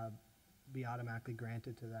be automatically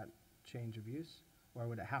granted to that change of use, or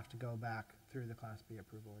would it have to go back through the Class B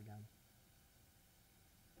approval again?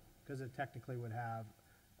 Because it technically would have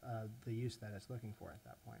the use that it's looking for at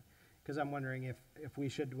that point. Because I'm wondering if we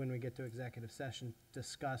should, when we get to executive session,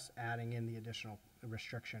 discuss adding in the additional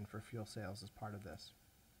restriction for fuel sales as part of this.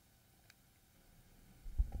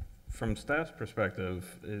 From staff's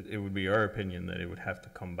perspective, it would be our opinion that it would have to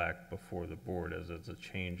come back before the board as it's a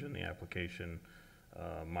change in the application,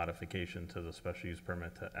 modification to the special use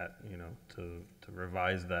permit to add, to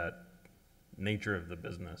revise that nature of the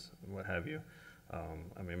business, what have you.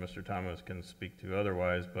 I mean, Mr. Thomas can speak to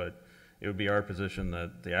otherwise, but it would be our position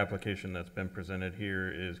that the application that's been presented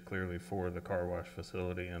here is clearly for the car wash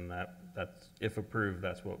facility, and that's, if approved,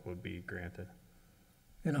 that's what would be granted.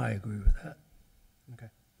 And I agree with that. Okay,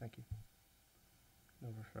 thank you. No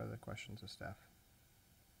further questions of staff.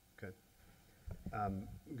 Good.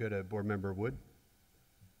 Go to Board Member Wood.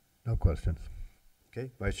 No questions.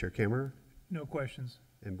 Okay, Vice Chair Kammerer No questions.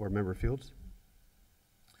 and Board Member Fields.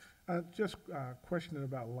 Just questioning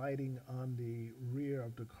about lighting on the rear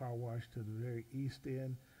of the car wash to the very east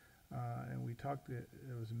end. And we talked,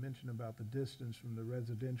 there was a mention about the distance from the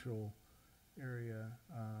residential area,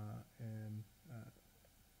 and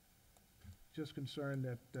just concerned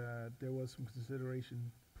that there was some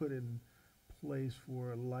consideration put in place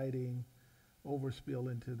for lighting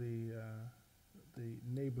overspill into the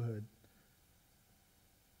neighborhood.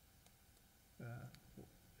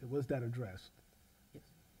 Was that addressed? Yes.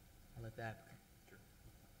 I'll let the applicant.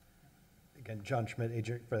 Again, John Schmidt,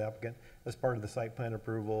 agent for the applicant. As part of the site plan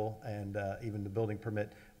approval and even the building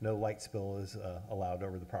permit, no light spill is allowed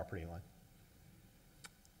over the property line.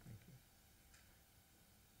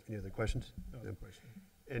 Any other questions? No other question.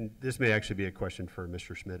 And this may actually be a question for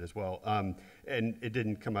Mr. Schmidt as well. And it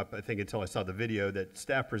didn't come up, I think, until I saw the video that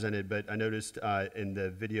staff presented, but I noticed in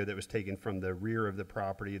the video that was taken from the rear of the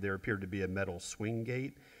property, there appeared to be a metal swing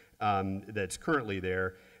gate that's currently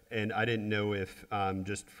there. And I didn't know if,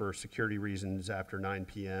 just for security reasons after 9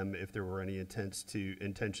 p.m., if there were any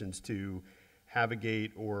intentions to have a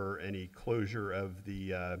gate or any closure of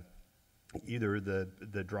the either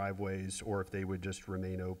the driveways, or if they would just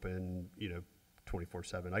remain open,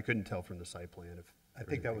 24/7. I couldn't tell from the site plan if. I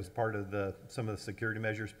think that was part of some of the security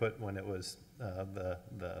measures put when it was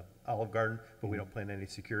the Olive Garden, but we don't plan any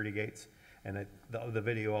security gates. And the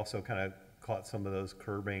video also kind of caught some of those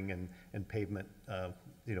curbing and pavement,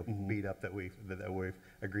 beat up that we've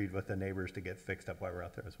agreed with the neighbors to get fixed up while we're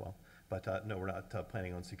out there as well. But no, we're not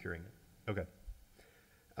planning on securing it. Okay.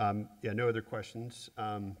 Yeah, no other questions.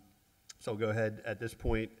 So I'll go ahead at this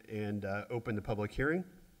point and open the public hearing.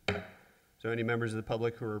 So any members of the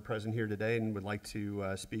public who are present here today and would like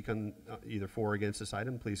to speak on either for or against this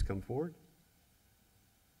item, please come forward.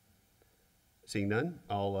 Seeing none,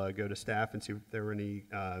 I'll go to staff and see if there were any,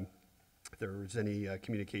 if there was any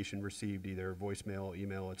communication received, either voicemail,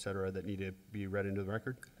 email, et cetera, that need to be read into the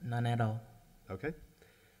record. None at all. Okay.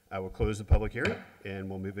 I will close the public hearing and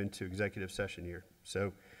we'll move into executive session here.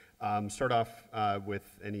 So start off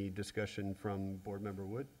with any discussion from Board Member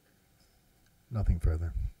Wood. Nothing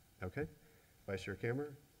further. Okay. Vice Chair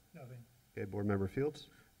Cameron. Nothing. Okay. Board Member Fields.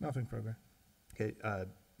 Nothing further. Okay.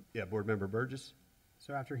 Yeah. Board Member Burgess.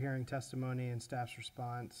 So after hearing testimony and staff's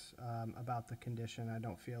response about the condition, I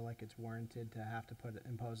don't feel like it's warranted to have to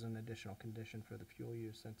impose an additional condition for the fuel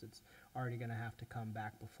use, since it's already going to have to come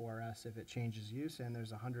back before us if it changes use, and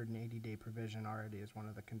there's a 180-day provision already as one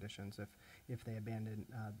of the conditions. If they abandon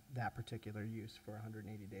that particular use for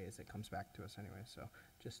 180 days, it comes back to us anyway. So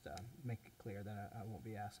just make it clear that I won't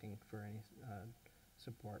be asking for any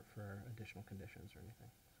support for additional conditions or anything.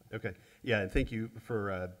 Okay. Yeah, and thank you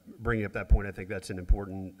for bringing up that point. I think that's an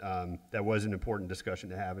important, that was an important discussion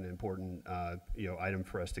to have, an important, item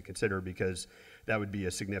for us to consider, because that would be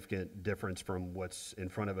a significant difference from what's in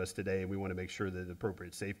front of us today, and we want to make sure that the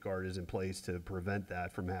appropriate safeguard is in place to prevent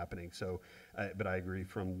that from happening. So, but I agree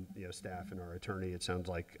from staff and our attorney. It sounds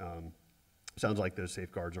like those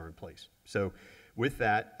safeguards are in place. So, with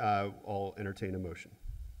that, I'll entertain a motion.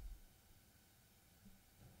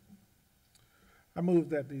 I move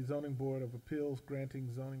that the Zoning Board of Appeals grant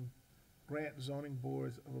zoning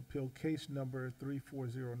boards of appeal case number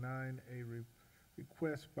 3409, a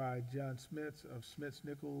request by John Smits of Smits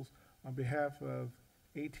Nichols on behalf of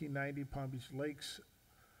 1890 Palm Beach Lakes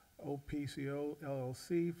OPCO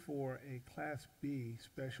LLC for a Class B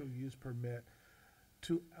special use permit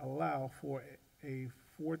to allow for a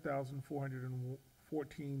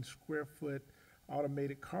 4,414 square foot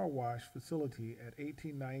automated car wash facility at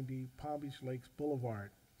 1890 Palm Beach Lakes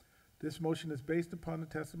Boulevard. This motion is based upon the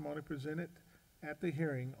testimony presented at the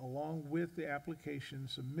hearing, along with the application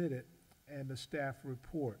submitted and the staff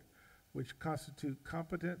report, which constitute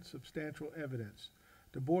competent, substantial evidence.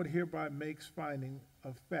 The board hereby makes finding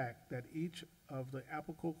of fact that each of the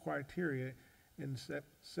applicable criteria in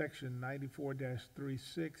section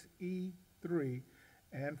 94-36E3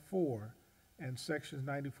 and 4 and sections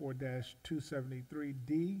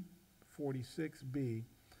 94-273D, 46B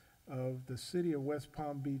of the City of West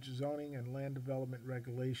Palm Beach zoning and land development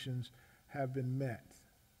regulations have been met.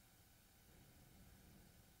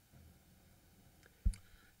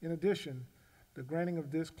 In addition, the granting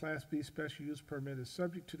of this Class B special use permit is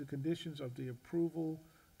subject to the conditions of the approval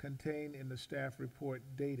contained in the staff report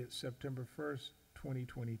dated September 1st,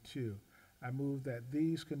 2022. I move that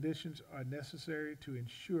these conditions are necessary to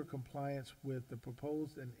ensure compliance with the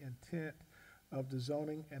proposed and intent of the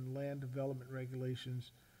zoning and land development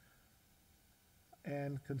regulations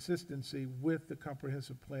and consistency with the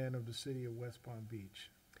comprehensive plan of the City of West Palm Beach.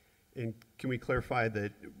 And can we clarify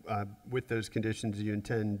that with those conditions, you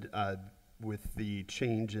intend with the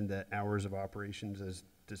change in the hours of operations as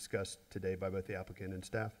discussed today by both the applicant and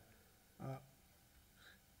staff? Uh,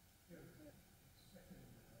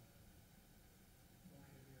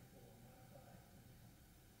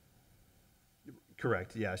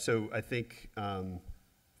 Correct, yeah. So I think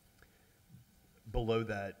below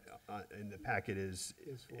that in the packet is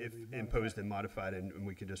Is for if the imposed and modified, and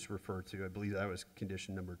we can just refer to, I believe that was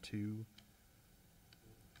condition number 2,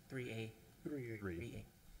 3A, 3A. 3.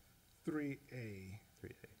 3A.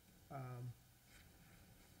 3A.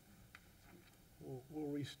 We'll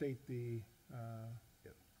restate the,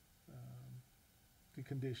 Yep. the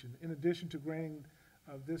condition. In addition to granting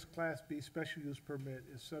of this Class B special use permit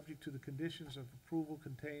is subject to the conditions of approval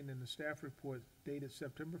contained in the staff report dated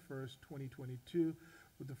September 1st, 2022,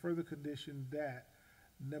 with the further condition that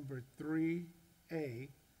number 3A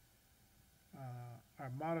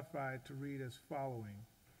are modified to read as following.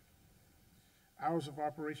 Hours of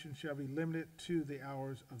operation shall be limited to the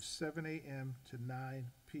hours of 7 a.m. to 9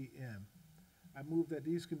 p.m. I move that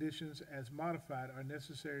these conditions as modified are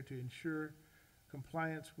necessary to ensure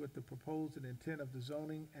compliance with the proposed and intent of the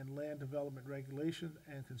zoning and land development regulations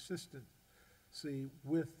and consistency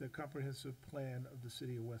with the comprehensive plan of the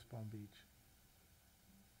city of West Palm Beach.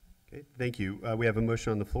 Okay, thank you. We have a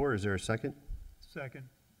motion on the floor. Is there a second? Second.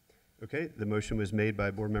 Okay, the motion was made by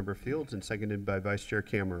Board Member Fields and seconded by Vice Chair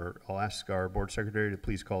Kammerer. I'll ask our Board Secretary to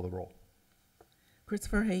please call the roll.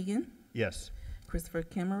 Christopher Hagan, Yes. Christopher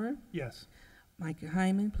Kimmerer, Yes. Michael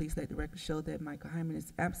Hyman, please let the record show that Michael Hyman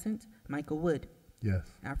is absent. Michael Wood, Yes.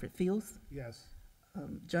 Alfred Fields, Yes.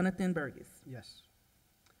 Jonathan Burgess. Yes.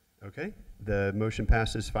 Okay, the motion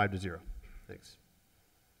passes 5-0. Thanks.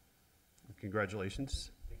 Congratulations.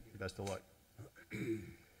 Best of luck.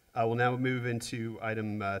 I will now move into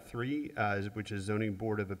item 3, which is Zoning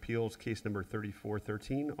Board of Appeals, case number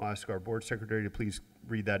 3413. I'll ask our Board Secretary to please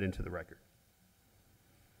read that into the record.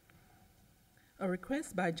 A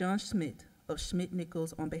request by John Schmidt of Schmidt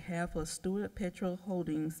Nichols on behalf of Stewart Petrol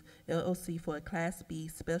Holdings LLC for a Class B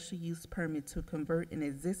special use permit to convert an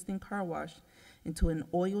existing car wash into an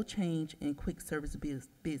oil change and quick service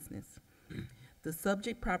business. The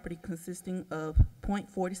subject property, consisting of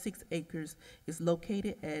 .46 acres, is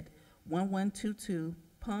located at 1122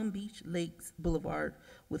 Palm Beach Lakes Boulevard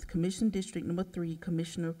with Commission District Number 3,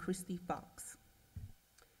 Commissioner Christy Fox.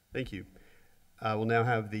 Thank you. We'll now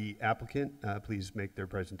have the applicant please make their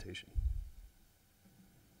presentation.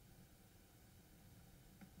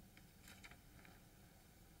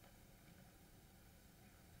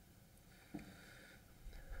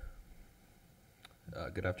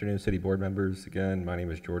 Good afternoon, City Board members. Again, my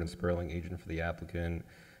name is Jordan Sperling, agent for the applicant,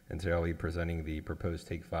 and today I'll be presenting the proposed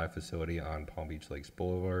Take 5 facility on Palm Beach Lakes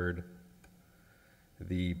Boulevard.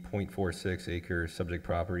 The .46 acre subject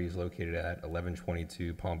property is located at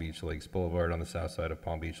 1122 Palm Beach Lakes Boulevard on the south side of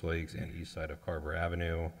Palm Beach Lakes and east side of Carver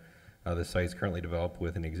Avenue. The site is currently developed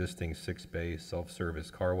with an existing 6-bay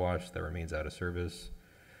self-service car wash that remains out of service.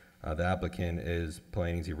 The applicant is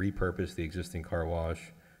planning to repurpose the existing car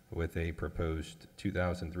wash with a proposed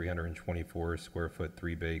 2,324 square foot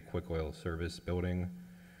 3-bay quick oil service building.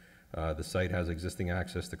 The site has existing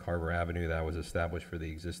access to Carver Avenue that was established for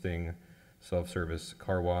the existing self-service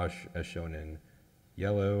car wash as shown in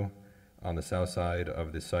yellow. On the south side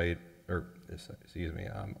of the site,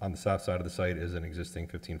 on the south side of the site is an existing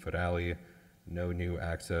 15-foot alley. No new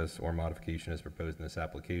access or modification is proposed in this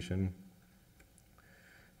application.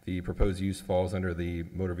 The proposed use falls under the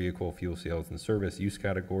motor vehicle fuel sales and service use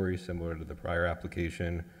category, similar to the prior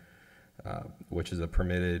application, which is a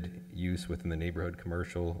permitted use within the neighborhood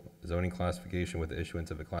commercial zoning classification with the issuance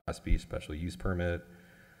of a Class B special use permit.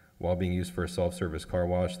 While being used for a self-service car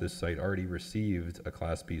wash, this site already received a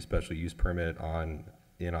Class B special use permit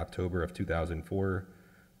in October of 2004,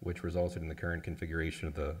 which resulted in the current configuration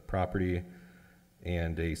of the property.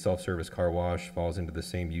 And a self-service car wash falls into the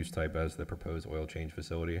same use type as the proposed oil change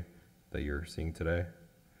facility that you're seeing today.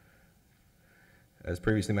 As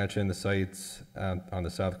previously mentioned, the site's on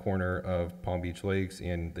the south corner of Palm Beach Lakes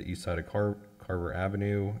and the east side of Carver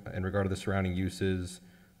Avenue. In regard to the surrounding uses,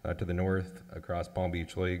 to the north across Palm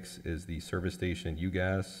Beach Lakes is the service station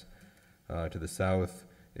UGAS. To the south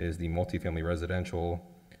is the multifamily residential,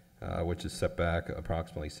 which is set back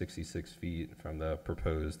approximately 66 feet from the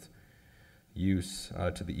proposed use.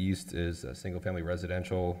 To the east is a single-family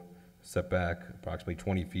residential, set back approximately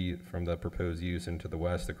 20 feet from the proposed use, and to the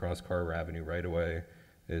west across Carver Avenue right away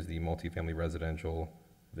is the multifamily residential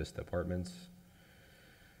Vista Apartments.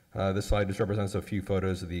 This slide just represents a few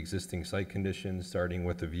photos of the existing site conditions, starting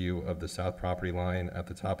with the view of the south property line at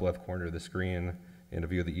the top left corner of the screen and a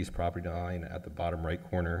view of the east property line at the bottom right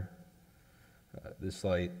corner. This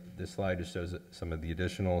slide just shows some of the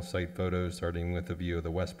additional site photos, starting with a view of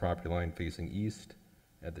the west property line facing east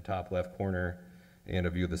at the top left corner, and a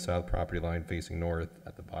view of the south property line facing north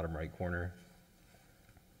at the bottom right corner.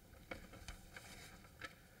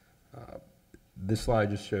 This slide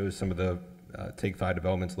just shows some of the Take 5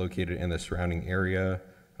 developments located in the surrounding area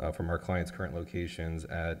from our clients' current locations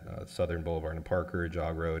at Southern Boulevard and Parker,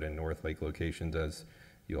 Jog Road, and North Lake locations, as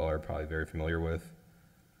you all are probably very familiar with.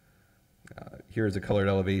 Here's a colored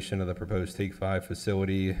elevation of the proposed Take 5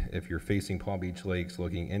 facility. If you're facing Palm Beach Lakes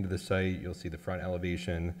looking into the site, you'll see the front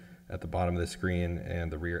elevation at the bottom of the screen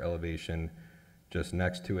and the rear elevation just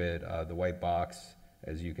next to it. The white box,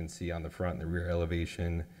 as you can see on the front and the rear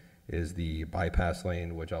elevation, is the bypass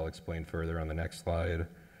lane, which I'll explain further on the next slide.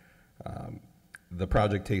 The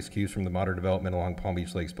project takes cues from the modern development along Palm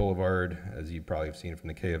Beach Lakes Boulevard, as you probably have seen from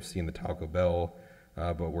the KFC and the Taco Bell,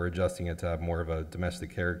 but we're adjusting it to have more of a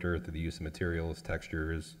domestic character through the use of materials,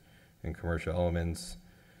 textures, and commercial elements.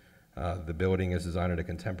 The building is designed in a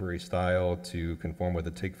contemporary style to conform with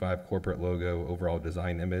the Take 5 corporate logo overall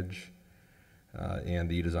design image. And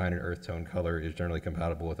the design and earth tone color is generally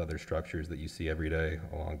compatible with other structures that you see every day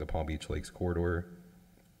along the Palm Beach Lakes corridor.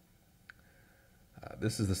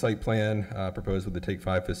 This is the site plan proposed with the Take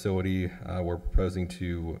 5 facility. We're proposing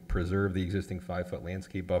to preserve the existing 5-foot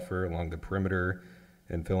landscape buffer along the perimeter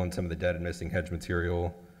and fill in some of the dead and missing hedge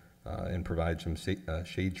material and provide some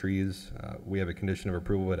shade trees. We have a condition of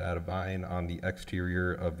approval to add a vine on the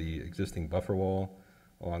exterior of the existing buffer wall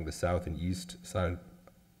along the south and east side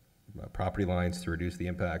property lines to reduce the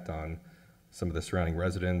impact on some of the surrounding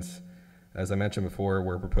residents. As I mentioned before,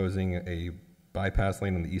 we're proposing a bypass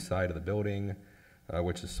lane on the east side of the building,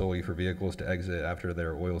 which is solely for vehicles to exit after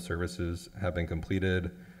their oil services have been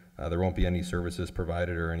completed. There won't be any services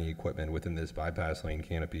provided or any equipment within this bypass lane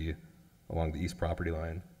canopy along the east property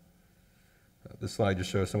line. This slide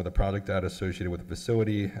just shows some of the project data associated with the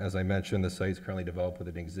facility. As I mentioned, the site is currently developed with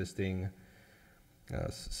an existing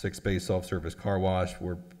 6-bay self-service car wash.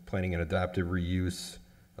 We're planning an adaptive reuse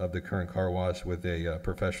of the current car wash with a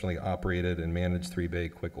professionally operated and managed 3-bay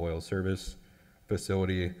quick oil service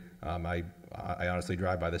facility. I honestly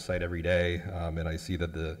drive by the site every day, and I see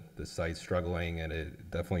that the site's struggling, and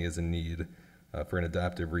it definitely is in need for an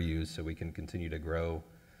adaptive reuse so we can continue to grow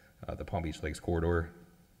the Palm Beach Lakes corridor.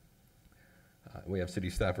 We have city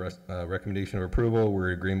staff recommendation of approval.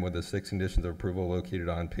 We're in agreement with the 6 conditions of approval located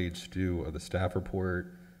on page 2 of the staff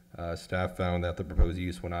report. Staff found that the proposed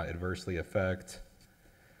use will not adversely affect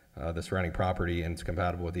the surrounding property, and it's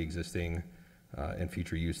compatible with the existing and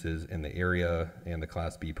future uses in the area, and the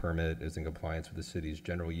Class B permit is in compliance with the city's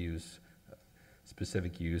general use,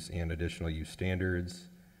 specific use, and additional use standards.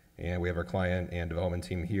 And we have our client and development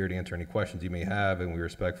team here to answer any questions you may have, and we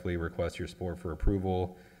respectfully request your support for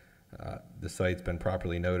approval. The site's been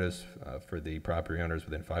properly noticed for the property owners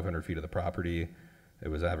within 500 feet of the property. It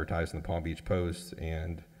was advertised in the Palm Beach Post,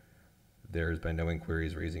 and there's been no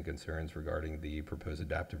inquiries raising concerns regarding the proposed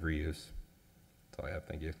adaptive reuse. That's all I have.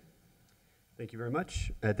 Thank you. Thank you very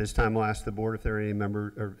much. At this time, we'll ask the board if there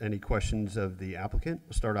are any questions of the applicant.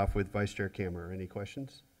 We'll start off with Vice Chair Kammer. Any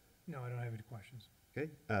questions? No, I don't have any questions. Okay.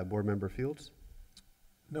 Board Member Fields?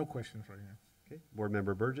 No questions right here. Okay. Board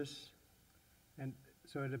Member Burgess? And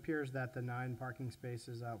so it appears that the 9 parking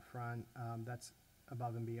spaces out front, that's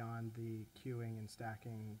above and beyond the queuing and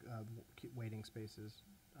stacking waiting spaces.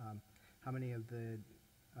 How many of the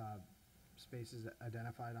spaces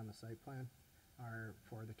identified on the site plan are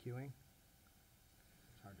for the queuing?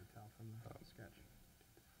 It's hard to tell from the sketch.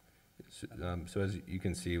 So as you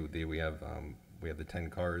can see, we have the 10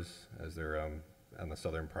 cars as they're on the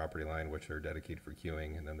southern property line, which are dedicated for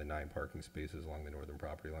queuing, and then the 9 parking spaces along the northern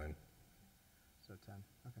property line. So 10,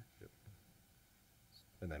 okay. Yep.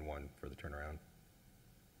 And then 1 for the turnaround.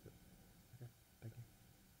 Okay, thank you.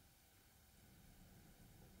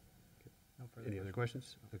 Okay. No further Any other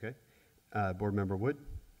questions? Okay. Board Member Wood?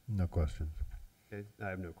 No questions. Okay. I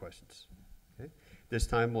have no questions. Okay. This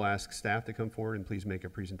time, we'll ask staff to come forward and please make a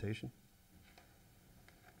presentation.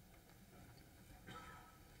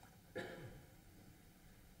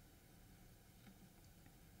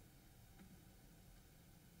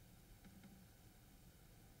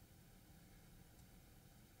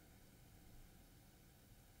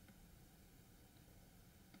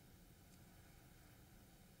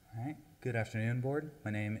 All right. Good afternoon, Board.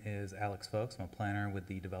 My name is Alex Folks. I'm a planner with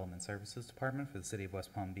the Development Services Department for the City of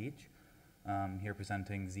West Palm Beach. Here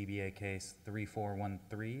presenting ZBA case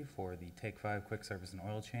 3413 for the Take 5 Quick Service and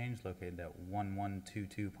Oil Change located at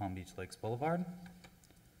 1122 Palm Beach Lakes Boulevard.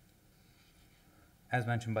 As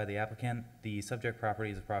mentioned by the applicant, the subject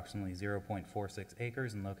property is approximately 0.46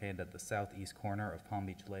 acres and located at the southeast corner of Palm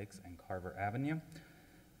Beach Lakes and Carver Avenue.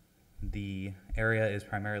 The area is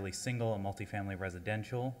primarily single and multifamily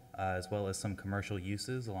residential, as well as some commercial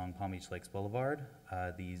uses along Palm Beach Lakes Boulevard.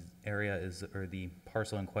 The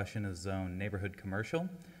parcel in question is zoned neighborhood commercial.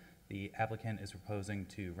 The applicant is proposing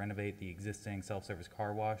to renovate the existing self-service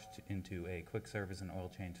car wash into a quick service and oil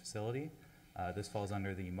change facility. This falls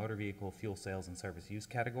under the motor vehicle fuel sales and service use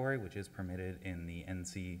category, which is permitted in the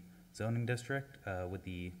NC zoning district with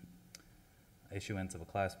the issuance of a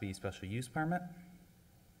Class B special use permit.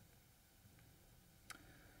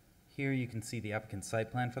 Here you can see the applicant's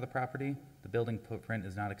site plan for the property. The building footprint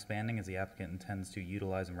is not expanding as the applicant intends to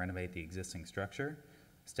utilize and renovate the existing structure.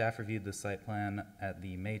 Staff reviewed the site plan at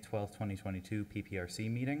the May 12, 2022 PPRC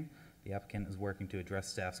meeting. The applicant is working to address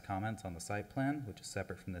staff's comments on the site plan, which is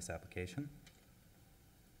separate from this application.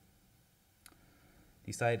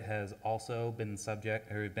 The site has also been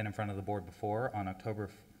been in front of the board before. On October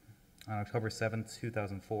 7th,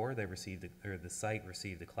 2004, the site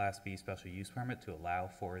received a Class B special use permit to allow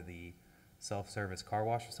for the self-service car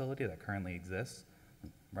wash facility that currently exists.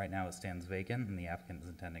 Right now it stands vacant and the applicant is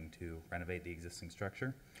intending to renovate the existing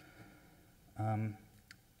structure.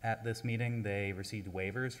 At this meeting, they received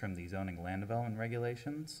waivers from the zoning land development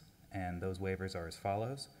regulations, and those waivers are as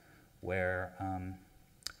follows, where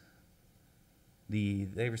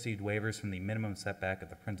they received waivers from the minimum setback of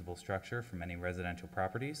the principal structure from any residential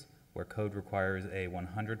properties. Where code requires a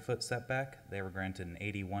 100-foot setback, they were granted an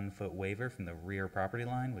 81-foot waiver from the rear property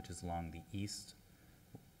line, which is along the east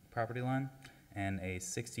property line, and a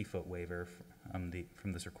 60-foot waiver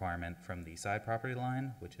from this requirement from the side property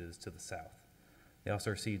line, which is to the south. They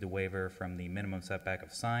also received a waiver from the minimum setback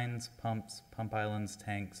of signs, pumps, pump islands,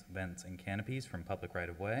 tanks, vents, and canopies from public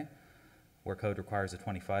right-of-way. Where code requires a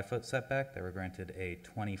 25-foot setback, they were granted a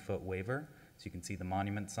 20-foot waiver. So you can see the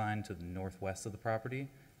monument sign to the northwest of the property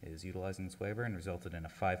is utilizing this waiver and resulted in a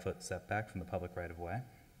 5-foot setback from the public right-of-way.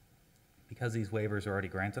 Because these waivers were already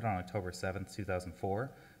granted on October 7th,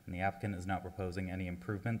 2004, and the applicant is not proposing any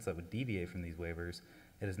improvements that would deviate from these waivers,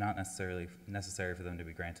 it is not necessarily necessary for them to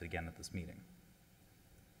be granted again at this meeting.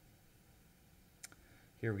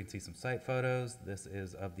 Here we can see some site photos. This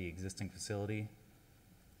is of the existing facility.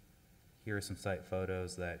 Here are some site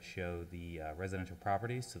photos that show the residential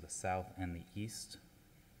properties to the south and the east.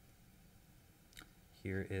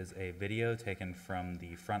 Here is a video taken from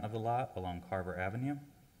the front of the lot along Carver Avenue.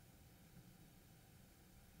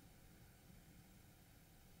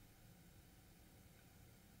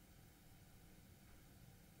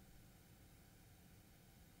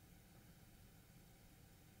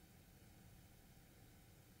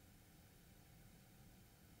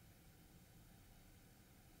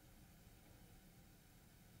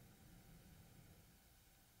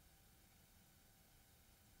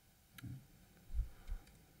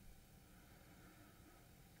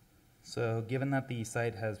 So given that the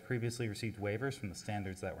site has previously received waivers from the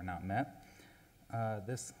standards that were not met,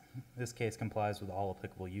 this case complies with all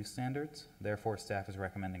applicable use standards. Therefore, staff is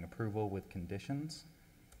recommending approval with conditions.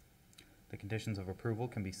 The conditions of approval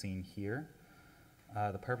can be seen here.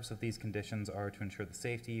 The purpose of these conditions are to ensure the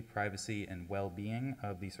safety, privacy, and well-being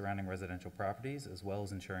of the surrounding residential properties, as well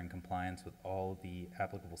as ensuring compliance with all the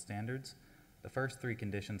applicable standards. The first 3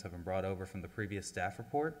 conditions have been brought over from the previous staff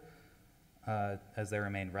report, as they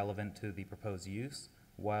remain relevant to the proposed use,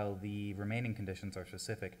 while the remaining conditions are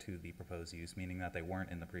specific to the proposed use, meaning that they weren't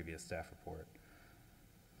in the previous staff report.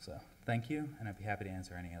 So, thank you, and I'd be happy to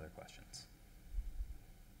answer any other questions.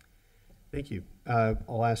 Thank you.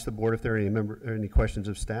 I'll ask the board if there are any questions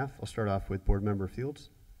of staff. I'll start off with Board Member Fields.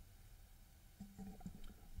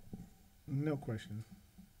 No question.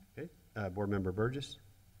 Okay. Board Member Burgess.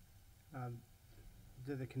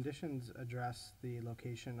 Do the conditions address the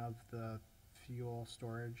location of the fuel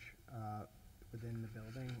storage within the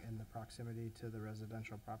building and the proximity to the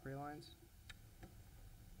residential property lines?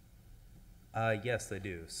 Yes, they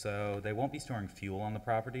do. So they won't be storing fuel on the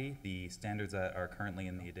property. The standards that are currently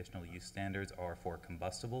in the additional use standards are for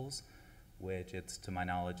combustibles, which it's to my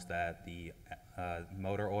knowledge that the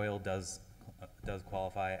motor oil does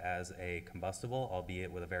qualify as a combustible,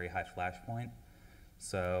 albeit with a very high flash point.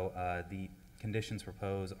 So the conditions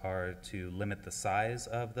proposed are to limit the size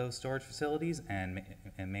of those storage facilities and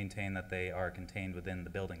maintain that they are contained within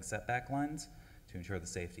the building setback lines to ensure the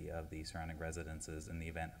safety of the surrounding residences in the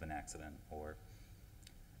event of an accident or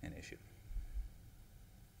an issue.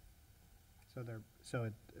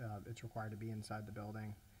 So it's required to be inside the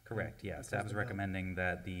building? Correct, yeah. Staff is recommending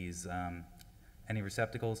that these Any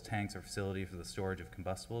receptacles, tanks, or facility for the storage of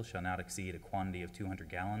combustibles shall not exceed a quantity of 200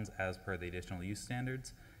 gallons as per the additional use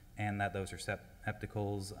standards, and that those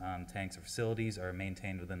receptacles, tanks, or facilities are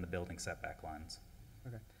maintained within the building setback lines.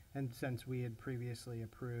 Okay. And since we had previously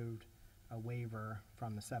approved a waiver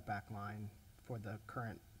from the setback line for the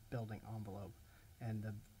current building envelope, and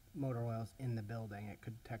the motor oil's in the building, it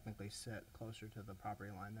could technically sit closer to the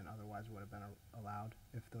property line than otherwise would have been allowed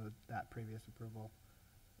if that previous approval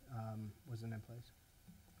wasn't in place.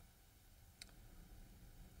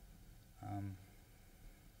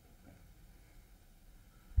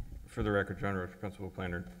 For the record, John Roach, Principal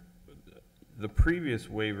Planner, the previous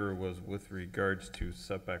waiver was with regards to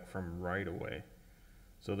setback from right-of-way.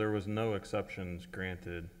 So there was no exceptions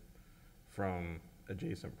granted from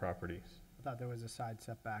adjacent properties. I thought there was a side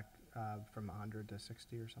setback from 100 to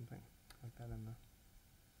 60 or something like that in the.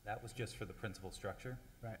 That was just for the principal structure.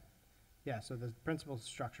 Right. Yeah, so the principal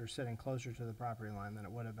structure is sitting closer to the property line than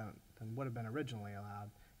it would have been originally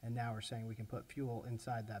allowed, and now we're saying we can put fuel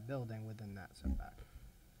inside that building within that setback.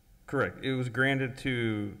 Correct. It was granted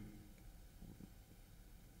to,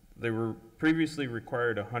 they were previously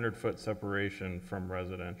required a 100-foot separation from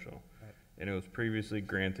residential. Right. And it was previously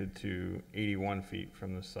granted to 81 feet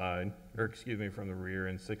from the side, or excuse me, from the rear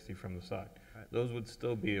and 60 from the side. Right. Those would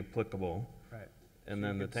still be applicable. Right. And So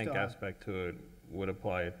then you the could tank still have- aspect to it would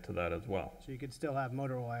apply to that as well. So you could still have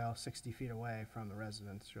motor oil 60 feet away from the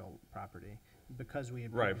residential property because we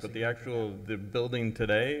had Right, but previously the granted actual, the building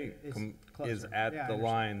today Is is closer. at Yeah, I the understand.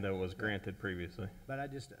 line that was granted previously. But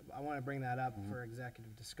I want to bring that up for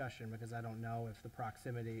executive discussion because I don't know if the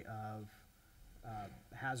proximity of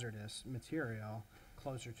hazardous material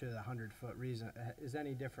closer to the 100-foot reason is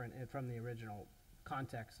any different from the original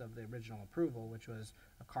context of the original approval, which was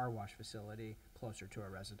a car wash facility closer to a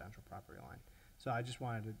residential property line. So I just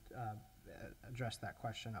wanted to address that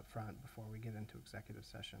question up front before we get into executive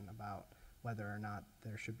session about whether or not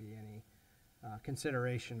there should be any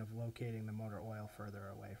consideration of locating the motor oil further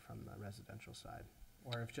away from the residential side,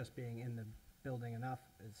 or if just being in the building enough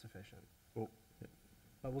is sufficient. Well,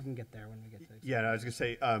 But we can get there when we get to. yeah, and I was gonna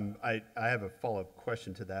say, I have a follow-up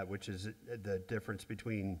question to that, which is the difference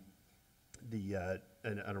between the,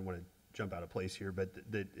 and I don't want to jump out of place here, but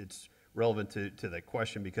it's relevant to the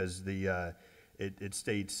question because it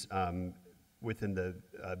states within the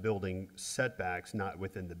building setbacks, not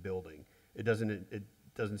within the building. It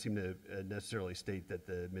doesn't seem to necessarily state that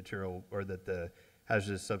the material or that the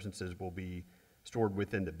hazardous substances will be stored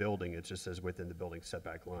within the building. It just says within the building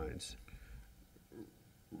setback lines.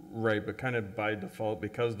 Right, but kind of by default,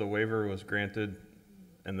 because the waiver was granted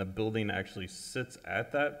and the building actually sits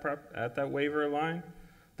at that waiver line,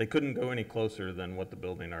 they couldn't go any closer than what the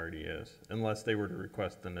building already is, unless they were to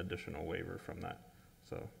request an additional waiver from that.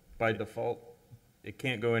 So by default, it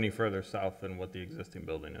can't go any further south than what the existing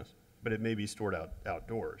building is. But it may be stored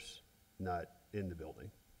outdoors, not in the building.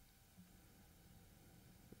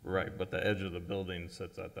 Right, but the edge of the building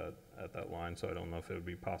sits at that line, so I don't know if it would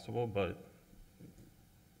be possible, but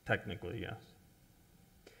technically, yes.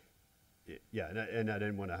 Yeah, and I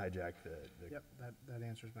didn't want to hijack the. Yep, that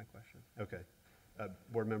answers my question. Okay.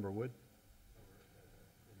 Board Member Wood?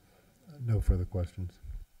 No further questions.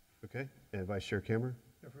 Okay. And Vice Chair Cameron?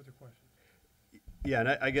 No further questions. Yeah, and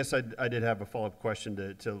I guess I did have a follow-up question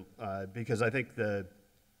because I think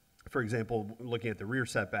for example, looking at the rear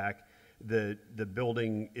setback, the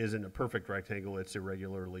building isn't a perfect rectangle, it's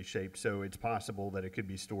irregularly shaped, so it's possible that it could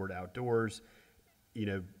be stored outdoors,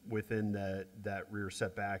 within that rear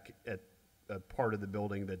setback at a part of the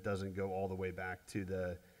building that doesn't go all the way back to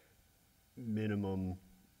the minimum,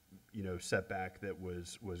 setback that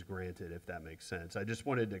was granted, if that makes sense. I just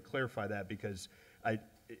wanted to clarify that because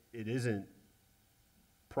it isn't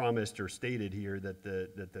promised or stated here that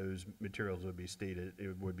those materials would be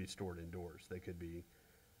stored indoors. They could be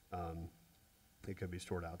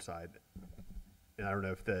stored outside. And I don't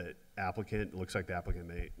know if it looks like the applicant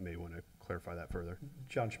may want to clarify that further.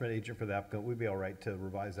 John Schmidt, agent for the applicant, we'd be all right to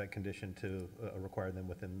revise that condition to require them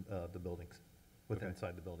within the buildings,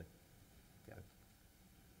 inside the building.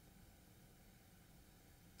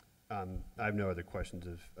 I have no other questions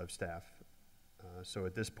of staff. So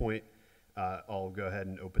at this point, I'll go ahead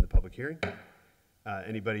and open the public hearing.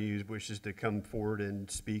 Anybody who wishes to come forward and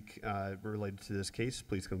speak related to this case,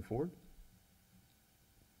 please come forward.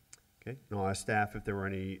 Okay, and I'll ask staff if there were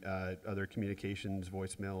any other communications,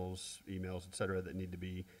 voicemails, emails, et cetera, that need to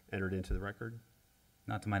be entered into the record.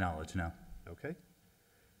 Not to my knowledge, no. Okay.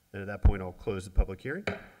 And at that point, I'll close the public hearing.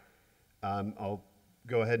 I'll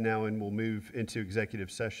go ahead now and we'll move into executive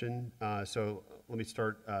session. So let me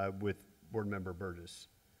start with Board Member Burgess.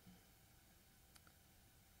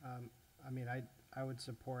 I mean, I would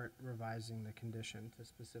support revising the condition to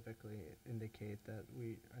specifically indicate that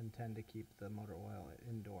we intend to keep the motor oil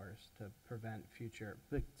indoors to prevent future,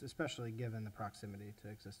 especially given the proximity to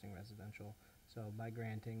existing residential. So by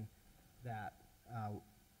granting that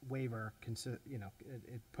waiver,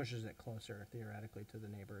 it pushes it closer theoretically to the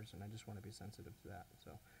neighbors, and I just want to be sensitive to that.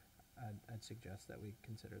 So I'd suggest that we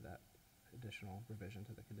consider that additional revision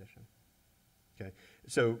to the condition. Okay,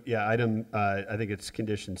 so yeah, I think it's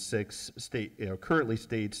condition 6, currently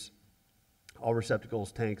states all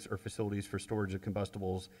receptacles, tanks, or facilities for storage of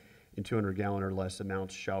combustibles in 200-gallon or less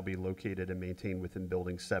amounts shall be located and maintained within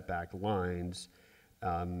building setback lines.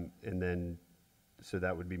 And then, so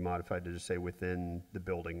that would be modified to just say within the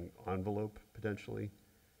building envelope, potentially,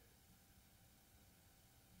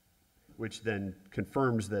 which then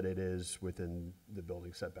confirms that it is within the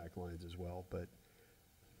building setback lines as well, but.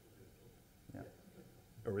 Yeah.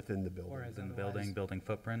 Or within the building. Or as Within the otherwise- building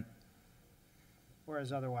footprint. Or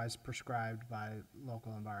as otherwise prescribed by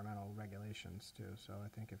local environmental regulations too. So I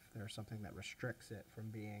think if there's something that restricts it from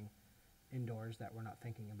being indoors that we're not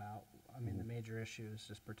thinking about, I mean, the major issue is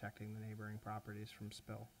just protecting the neighboring properties from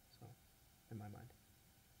spill, so, in my mind.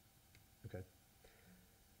 Okay.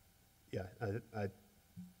 Yeah, I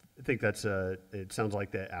think that's, it sounds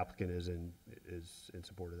like the applicant is in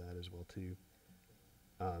support of that as well too.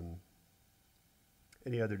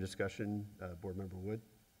 Any other discussion, Board Member Wood?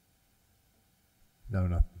 No,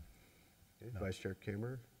 nothing. Okay, No. Vice Chair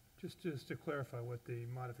Kammerer? Just to clarify what the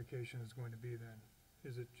modification is going to be then,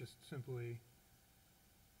 is it just simply,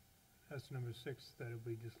 as to number 6, that it'll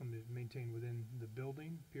be just limited, maintained within the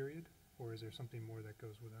building, period? Or is there something more that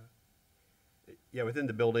goes with that? Yeah, within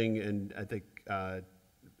the building, and I think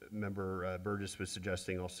Member Burgess was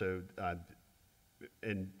suggesting also,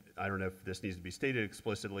 and I don't know if this needs to be stated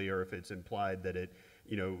explicitly or if it's implied that it,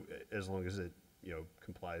 as long as it,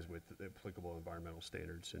 complies with the applicable environmental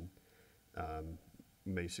standards, and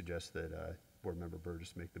may suggest that Board Member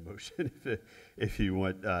Burgess make the motion if you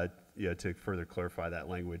want, to further clarify that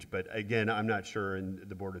language. But again, I'm not sure, and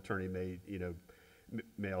the Board Attorney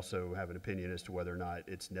may also have an opinion as to whether or not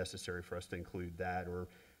it's necessary for us to include that, or,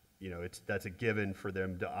 that's a given for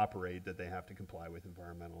them to operate, that they have to comply with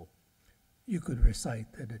environmental. You could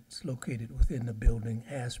recite that it's located within the building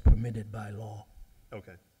as permitted by law.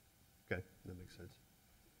 Okay, that makes sense.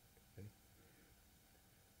 Okay.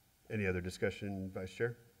 Any other discussion, Vice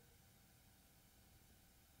Chair?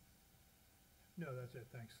 No, that's it,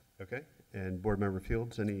 thanks. Okay, and Board Member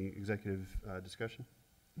Fields, any executive discussion?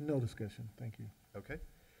 No discussion, thank you. Okay.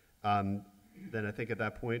 Then I think at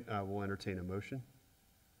that point, we'll entertain a motion.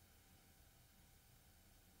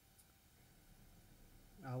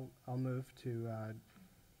 I'll move to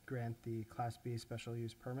grant the Class B special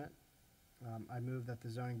use permit. I move that the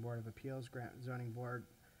Zoning Board of Appeals grant Zoning Board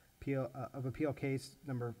of Appeal case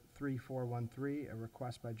number 3413, a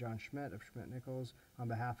request by John Schmidt of Schmidt Nichols on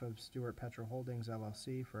behalf of Stewart Petrol Holdings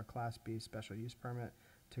LLC for a Class B special use permit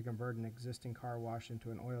to convert an existing car wash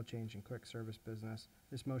into an oil change and quick service business.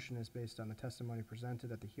 This motion is based on the testimony presented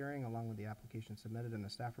at the hearing, along with the application submitted in the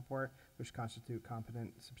staff report, which constitute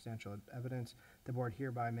competent substantial evidence. The board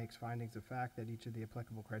hereby makes findings of fact that each of the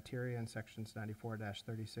applicable criteria in sections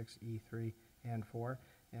 94-36E3 and 4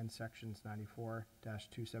 and sections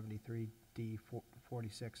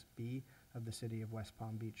 94-273D46B of the City of West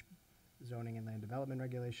Palm Beach zoning and land development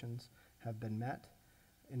regulations have been met.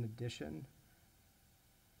 In addition,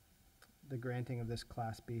 the granting of this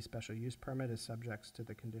Class B special use permit is subject to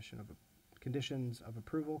the conditions of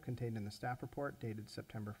approval contained in the staff report dated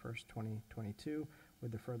September 1st, 2022,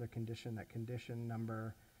 with the further condition that condition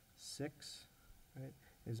number 6, right,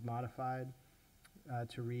 is modified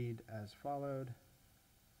to read as followed.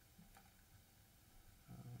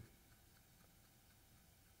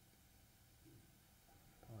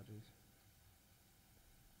 Apologies.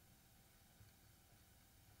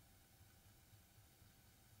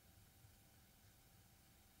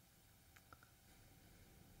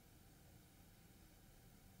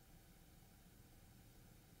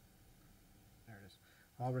 There it is.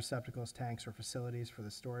 All receptacles, tanks, or facilities for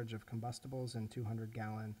the storage of combustibles in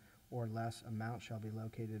 200-gallon or less amount shall be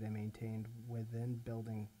located and maintained within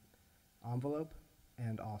building envelope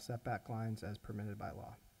and all setback lines as permitted by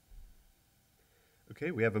law.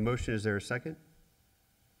 Okay, we have a motion. Is there a second?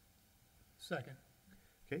 Second.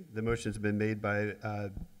 Okay, the motion's been made by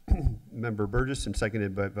Member Burgess and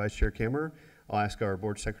seconded by Vice Chair Kammerer. I'll ask our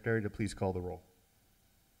Board Secretary to please call the roll.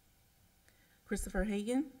 Christopher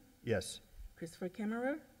Hagan, Yes. Christopher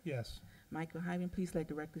Kammerer, Yes. Michael Hyman, please let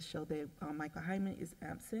the record show that Michael Hyman is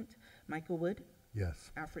absent. Michael Wood,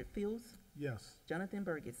 Yes. Alfred Fields, Yes. Jonathan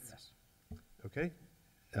Burgess. Yes. Okay,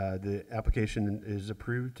 The application is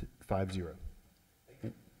approved 5-0.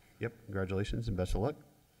 Yep, congratulations and best of luck.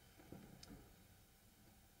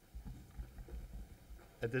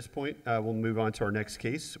 At this point, we'll move on to our next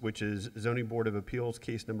case, which is Zoning Board of Appeals,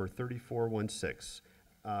 case number 3416.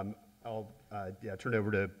 I'll turn it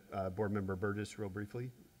over to Board Member Burgess real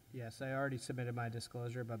briefly. Yes, I already submitted my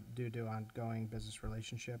disclosure, but due to ongoing business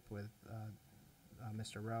relationship with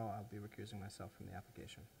Mr. Rowe, I'll be recusing myself from the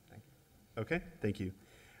application. Thank you. Okay, thank you.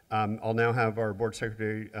 I'll now have our Board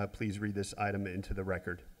Secretary please read this item into the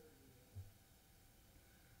record.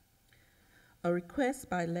 A request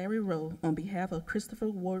by Larry Rowe on behalf of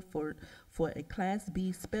Christopher Warford for a Class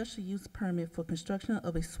B special use permit for construction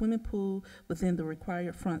of a swimming pool within the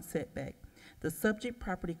required front setback. The subject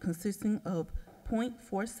property, consisting of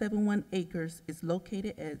 .471 acres, is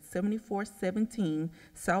located at 7417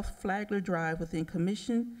 South Flagler Drive within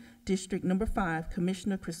Commission District Number 5,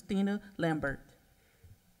 Commissioner Christina Lambert.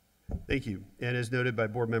 Thank you. And as noted by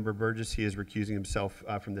Board Member Burgess, he is recusing himself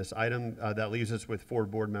from this item. That leaves us with 4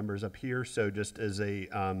 board members up here. So just as a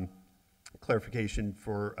clarification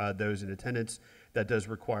for those in attendance, that does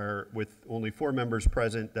require, with only 4 members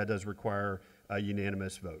present, that does require a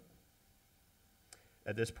unanimous vote.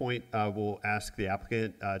 At this point, we'll ask the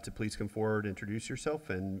applicant to please come forward, introduce yourself,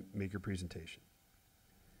 and make your presentation.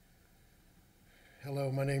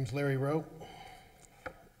 Hello, my name's Larry Rowe,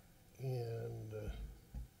 and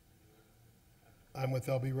I'm with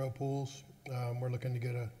LB Rowe Pools. We're looking to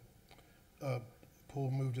get a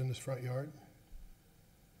pool moved in this front yard.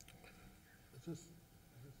 Did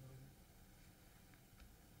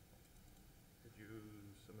you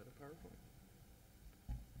submit a PowerPoint?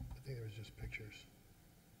 I think there was just pictures.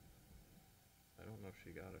 I don't know if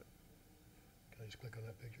she got it. Can I just click on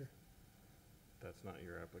that picture? That's not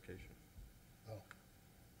your application. Oh.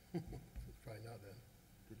 Probably not then.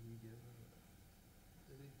 Did we get it?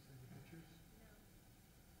 Did he send the pictures?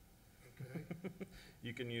 Okay.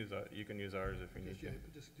 You can use ours if you need to.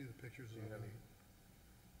 Just do the pictures. Do you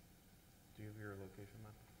have your location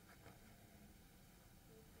map?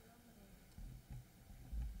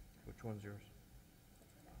 Which one's yours?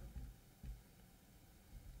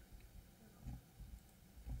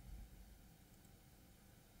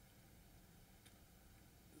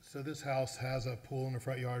 So this house has a pool in the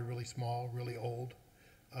front yard, really small, really old,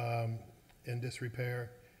 in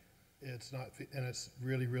disrepair. It's not, and it's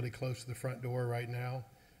really, really close to the front door right now.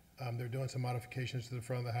 They're doing some modifications to the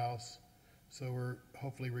front of the house. So we're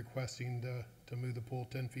hopefully requesting to move the pool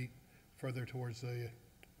 10 feet further towards the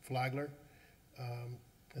flagler.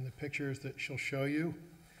 And the pictures that she'll show you,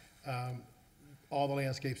 all the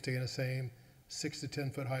landscapes staying the same, 6 to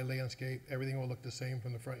 10 foot high landscape. Everything will look the same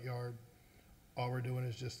from the front yard. All we're doing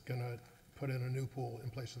is just gonna put in a new pool in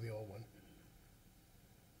place of the old one.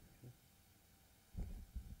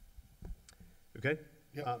 Okay.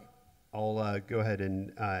 Yep. I'll go ahead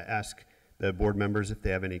and ask the board members if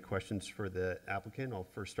they have any questions for the applicant. I'll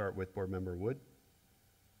first start with Board Member Wood.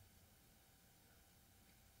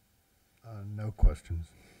 No questions.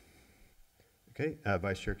 Okay,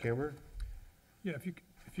 Vice Chair Camber. Yeah, if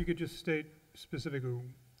you could just state specifically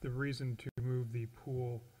the reason to move the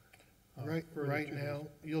pool. Right now,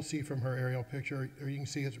 you'll see from her aerial picture, or you can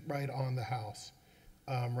see it's right on the house.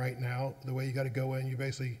 Right now, the way you gotta go in, you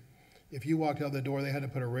basically, if you walked out the door, they had to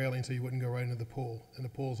put a railing so you wouldn't go right into the pool. And the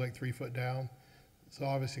pool's like 3 foot down. So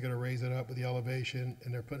obviously gonna raise it up with the elevation,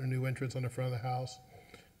 and they're putting a new entrance on the front of the house.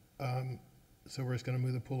 So we're just gonna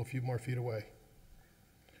move the pool a few more feet away.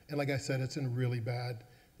 And like I said, it's in really bad,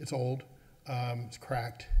 it's old, it's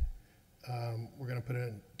cracked. We're gonna put it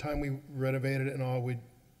in, time we renovated it and all,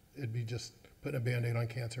 it'd be just putting a Band-Aid on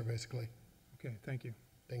cancer, basically. Okay, thank you.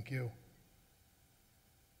 Thank you.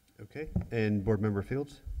 Okay, and Board Member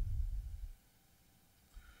Fields.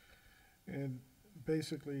 And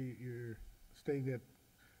basically, you're stating that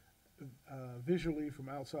visually from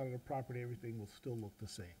outside of the property, everything will still look the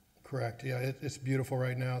same. Correct, yeah, it's beautiful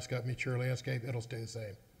right now, it's got mature landscape, it'll stay the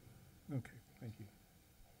same. Okay, thank you.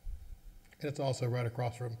 And it's also right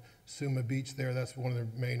across from Suma Beach there, that's one of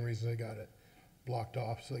the main reasons they got it blocked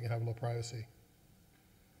off, so they can have a little privacy.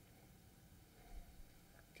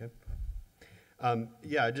 Okay.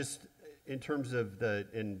 Yeah, just in terms of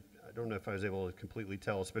and I don't know if I was able to completely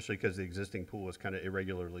tell, especially because the existing pool was kind of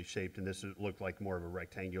irregularly shaped, and this looked like more of a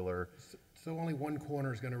rectangular. So only one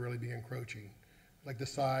corner is gonna really be encroaching. Like the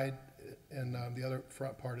side and the other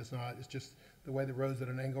front part is not, it's just the way the road's at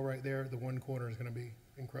an angle right there, the one corner is gonna be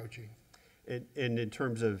encroaching. And in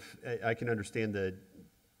terms of, I can understand the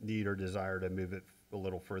need or desire to move it a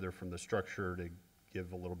little further from the structure to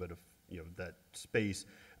give a little bit of, that space.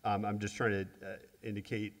 I'm just trying to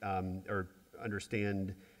indicate or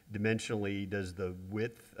understand dimensionally, does the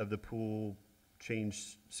width of the pool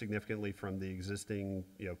change significantly from the existing,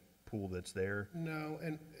 pool that's there? No,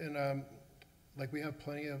 and like we have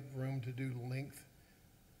plenty of room to do length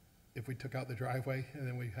if we took out the driveway, and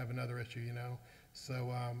then we have another issue,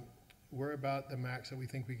 So we're about the max that we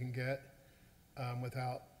think we can get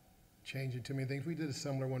without changing too many things. We did a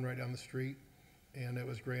similar one right down the street, and it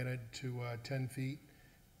was granted to 10 feet,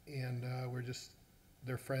 and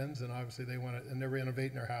they're friends, and obviously they want to, and they're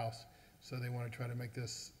renovating their house, so they want to try to make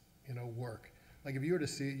this, work. Like if you were to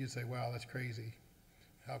see it, you'd say, wow, that's crazy,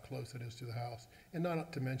 how close it is to the house. And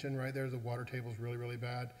not to mention, right there, the water table's really, really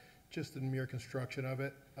bad. Just the mere construction of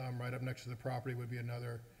it, right up next to the property would be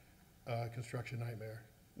another construction nightmare.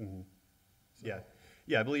 Mm-hmm. So-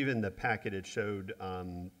 Yeah, I believe in the packet it showed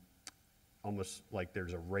almost like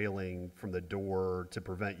there's a railing from the door to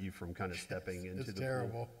prevent you from kind of stepping into the It's pool.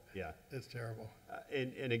 terrible. Yeah. It's terrible.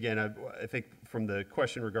 And again, I think from the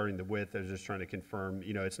question regarding the width, I was just trying to confirm,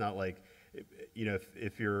 it's not like,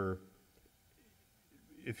 if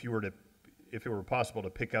it were possible to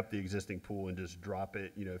pick up the existing pool and just drop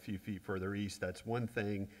it, a few feet further east, that's one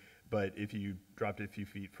thing. But if you dropped it a few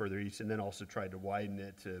feet further east and then also tried to widen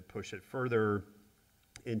it to push it further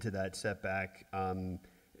into that setback,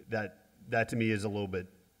 that to me is a little bit,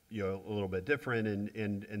 a little bit different.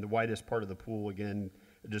 And the widest part of the pool, again,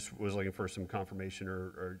 just was looking for some confirmation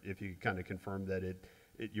or if you could kind of confirm that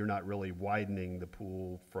you're not really widening the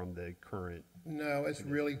pool from the current. No, it's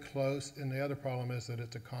really close, and the other problem is that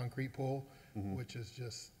it's a concrete pool, which is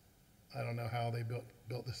just, I don't know how they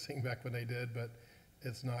built this thing back when they did, but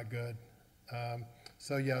it's not good.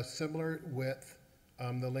 So yeah, similar width,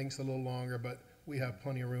 the length's a little longer, but we have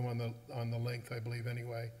plenty of room on the length, I believe,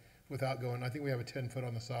 anyway, without going, I think we have a 10-foot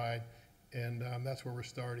on the side, and that's where we're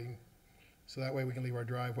starting. So that way we can leave our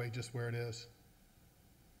driveway just where it is.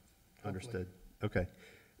 Understood. Okay.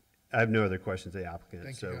 I have no other questions of the applicant.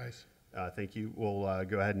 Thank you, guys. Thank you. We'll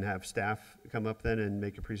go ahead and have staff come up then and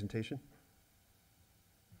make a presentation.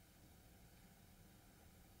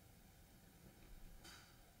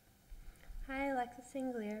 Hi, Alexis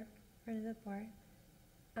Singlier, friend of the board.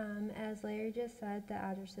 As Larry just said, the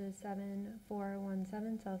address is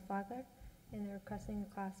 7417 South Flagler, and they're requesting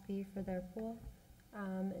a Class B for their pool,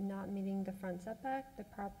 not meeting the front setback. The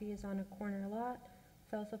property is on a corner lot,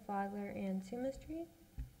 south of Flagler and Suma Street.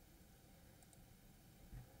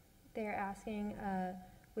 They're asking a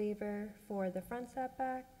waiver for the front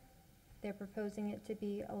setback. They're proposing it to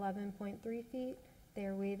be 11.3 feet.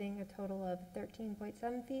 They're waiving a total of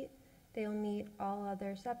 13.7 feet. They'll meet all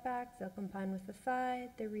other setbacks. They'll comply with the side,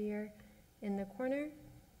 the rear, and the corner.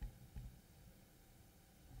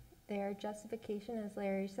 Their justification, as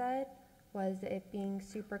Larry said, was it being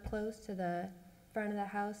super close to the front of the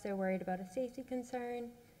house. They're worried about a safety concern,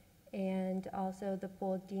 and also the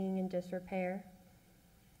pool being in disrepair.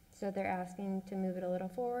 So they're asking to move it a little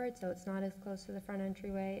forward so it's not as close to the front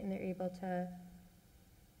entryway, and they're able to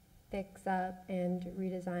fix up and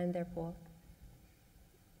redesign their pool.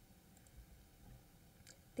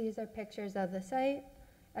 These are pictures of the site.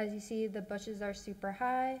 As you see, the bushes are super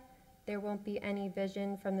high. There won't be any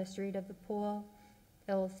vision from the street of the pool.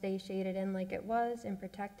 It will stay shaded in like it was and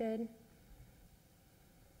protected.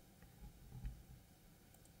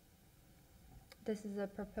 This is a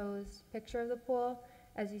proposed picture of the pool.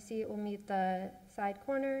 As you see, it will meet the side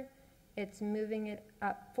corner. It's moving it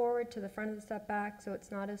up forward to the front of the setback, so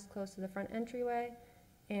it's not as close to the front entryway.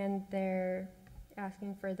 And they're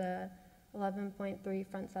asking for the 11.3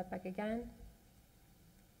 front setback again.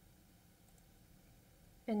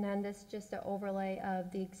 And then this is just an overlay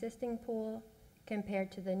of the existing pool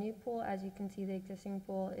compared to the new pool. As you can see, the existing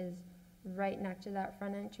pool is right next to that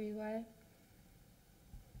front entryway.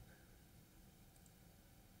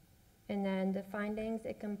 And then the findings,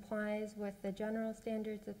 it complies with the general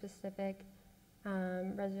standards of specific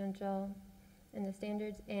residential and the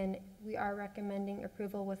standards, and we are recommending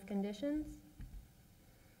approval with conditions.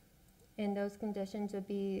 And those conditions would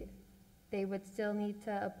be, they would still need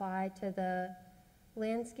to apply to the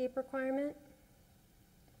landscape requirement.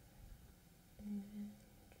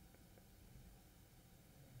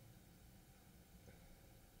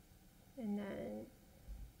 And then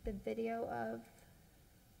the video of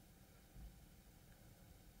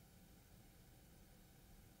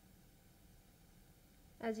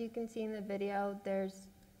as you can see in the video,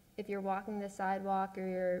 if you're walking the sidewalk or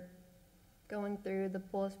you're going through, the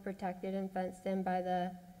pool is protected and fenced in by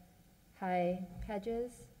the high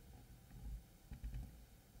hedges.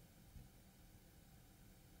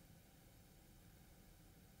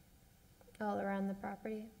 All around the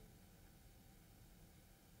property.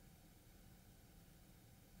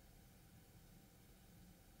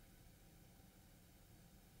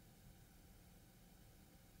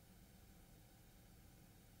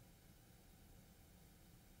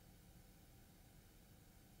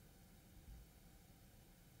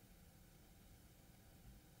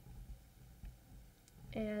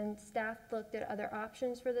 And staff looked at other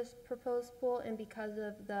options for this proposed pool, and because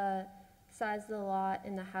of the size of the lot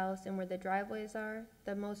and the house and where the driveways are,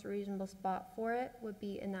 the most reasonable spot for it would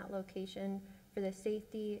be in that location for the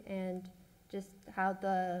safety and just how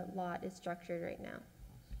the lot is structured right now.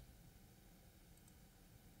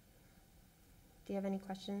 Do you have any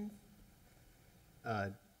questions?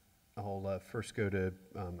 I'll first go to,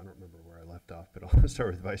 I don't remember where I left off, but I'll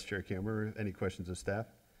start with Vice Chair Cameron. Any questions of staff?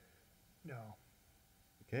 No.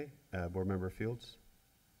 Okay, Board Member Fields?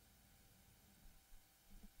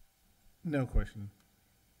 No question.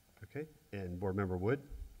 Okay, and Board Member Wood?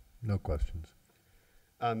 No questions.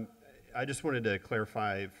 I just wanted to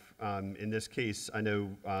clarify, in this case, I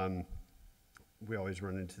know we always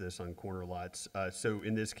run into this on corner lots. So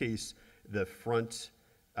in this case, the front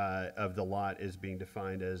of the lot is being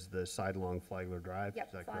defined as the side along Flagler Drive, Yep,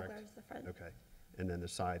 is that Flagler correct? is the front. Okay, and then the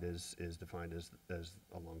side is defined as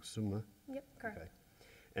along Suma? Yep, correct. Okay.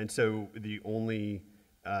 And so the only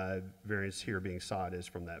variance here being sought is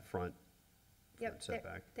from that front Yep,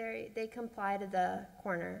 setback? they comply to the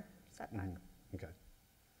corner setback. Okay.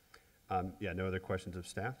 Yeah, no other questions of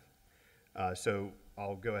staff? So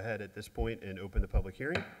I'll go ahead at this point and open the public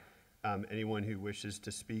hearing. Anyone who wishes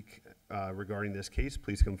to speak regarding this case,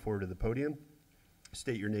 please come forward to the podium.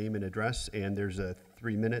 State your name and address, and there's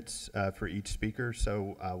 3 minutes for each speaker,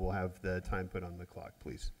 so we'll have the time put on the clock,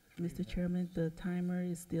 please. Mr. Chairman, the timer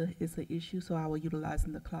is still an issue, so I will utilize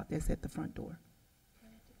the clock that's at the front door.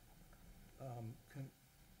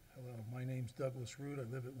 Hello, my name's Douglas Root. I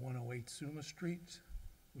live at 108 Suma Street,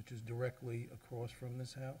 which is directly across from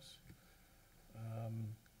this house.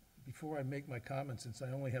 Before I make my comments, since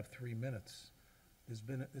I only have 3 minutes,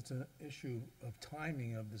 it's an issue of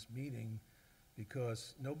timing of this meeting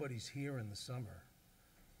because nobody's here in the summer.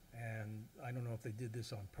 And I don't know if they did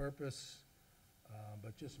this on purpose,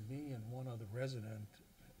 but just me and one other resident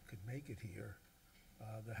could make it here.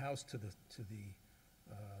 The house to the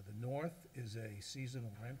north is a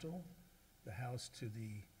seasonal rental. The house to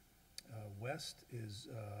the west is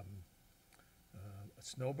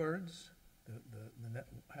snowbirds. The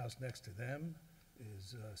house next to them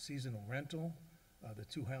is seasonal rental. The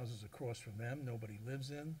 2 houses across from them, nobody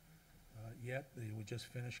lives in yet. They would just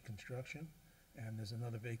finish construction. And there's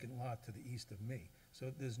another vacant lot to the east of me. So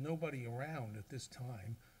there's nobody around at this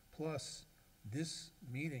time. Plus, this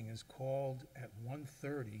meeting is called at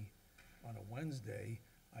 1:30 on a Wednesday.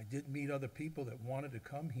 I did meet other people that wanted to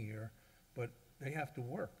come here, but they have to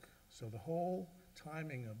work. So the whole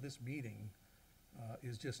timing of this meeting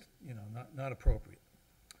is just, not appropriate.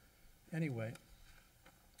 Anyway,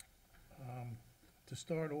 to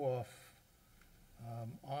start off,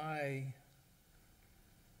 I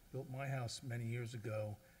built my house many years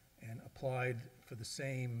ago and applied for the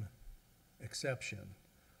same exception.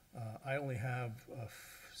 I only have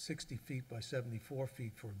 60 feet by 74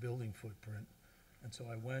 feet for a building footprint. And so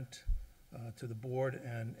I went to the board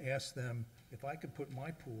and asked them if I could put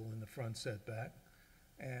my pool in the front setback,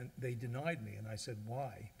 and they denied me. And I said,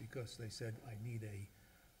 why? Because they said I need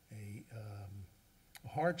a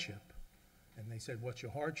hardship. And they said, what's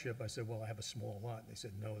your hardship? I said, well, I have a small lot. And they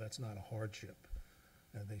said, no, that's not a hardship.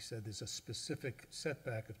 And they said there's a specific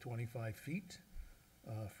setback of 25 feet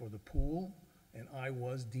for the pool, and I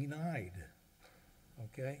was denied,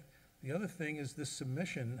 okay? The other thing is this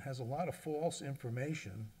submission has a lot of false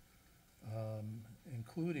information,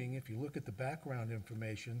 including, if you look at the background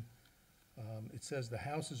information, it says the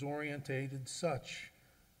house is orientated such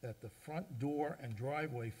that the front door and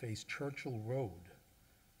driveway face Churchill Road.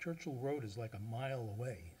 Churchill Road is like a mile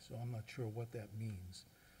away, so I'm not sure what that means.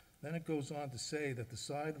 Then it goes on to say that the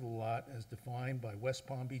side of the lot as defined by West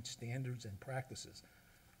Palm Beach standards and practices.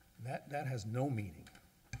 That has no meaning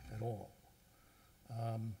at all.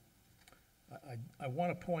 I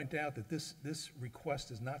want to point out that this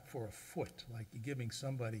request is not for a foot, like you're giving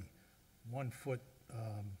somebody 1 foot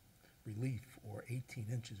relief or 18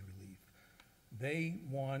 inches relief. They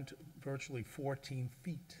want virtually 14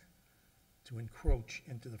 feet to encroach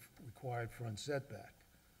into the required front setback.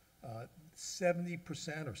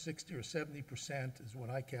 70% or 60 or 70% is what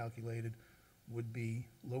I calculated would be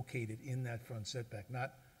located in that front setback,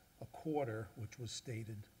 not a quarter, which was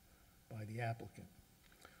stated by the applicant.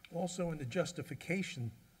 Also in the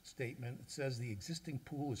justification statement, it says the existing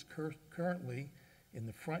pool is currently in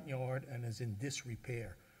the front yard and is in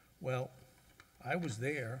disrepair. Well, I was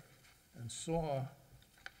there and saw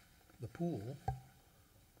the pool,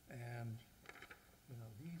 and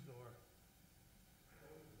these are.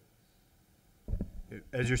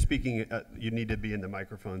 As you're speaking, you need to be in the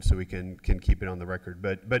microphone so we can keep it on the record.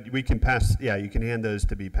 But we can pass, yeah, you can hand those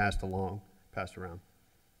to be passed around.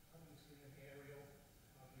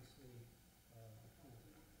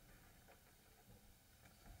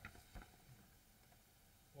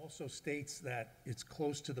 also states that it's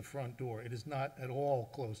close to the front door. It is not at all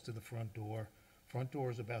close to the front door. Front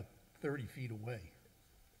door is about 30 feet away.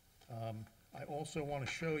 I also want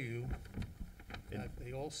to show you that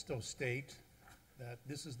they also state that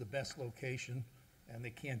this is the best location, and they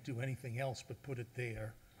can't do anything else but put it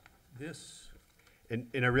there. This, And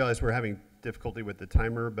I realize we're having difficulty with the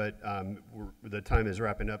timer, but the time is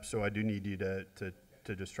wrapping up, so I do need you to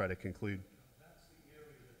just try to conclude. that's the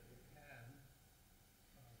area that they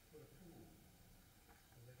can put a pool.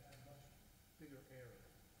 So they have a much bigger area.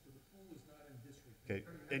 So the pool is not in this Okay,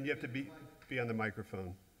 repair. and you have to be on the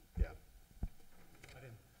microphone. Yeah. Not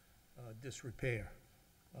in disrepair.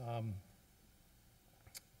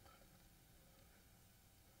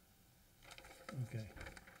 Okay.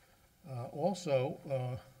 Also,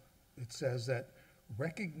 it says that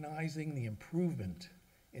recognizing the improvement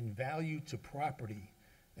in value to property,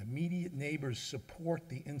 immediate neighbors support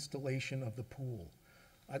the installation of the pool.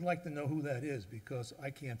 I'd like to know who that is because I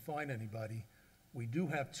can't find anybody. We do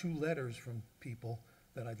have 2 letters from people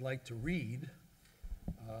that I'd like to read.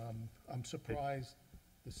 I'm surprised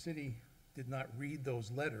the city did not read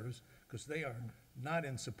those letters because they are not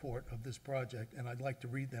in support of this project, and I'd like to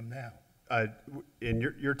read them now. And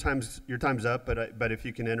your time's up, but if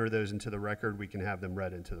you can enter those into the record, we can have them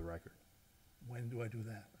read into the record. When do I do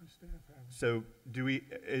that? So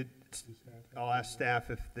I'll ask staff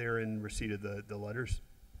if they're in receipt of the letters.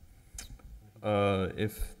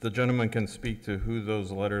 If the gentleman can speak to who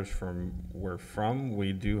those letters were from,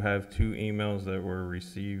 we do have 2 emails that were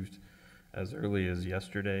received as early as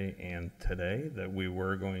yesterday and today that we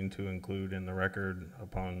were going to include in the record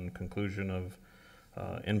upon conclusion of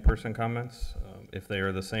in-person comments. If they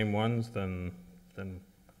are the same ones, then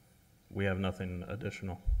we have nothing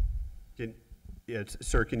additional.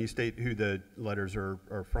 Sir, can you state who the letters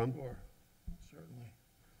are from? Sure, certainly.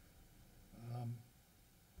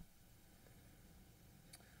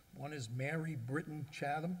 One is Mary Britton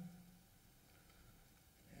Chatham,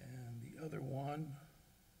 and the other one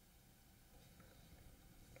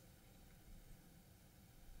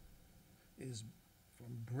is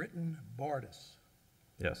from Britton Bardis.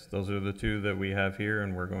 Yes, those are the 2 that we have here,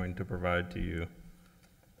 and we're going to provide to you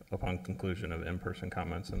upon conclusion of in-person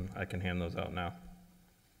comments, and I can hand those out now.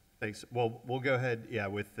 Thanks. Well, we'll go ahead,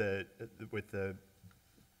 with the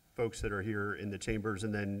folks that are here in the chambers,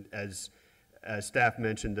 and then as staff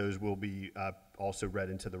mentioned, those will be also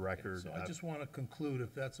read into the record. So I just want to conclude,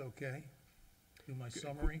 if that's okay, do my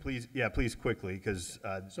summary. Please quickly, because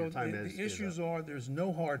So your time the is issues up. are, there's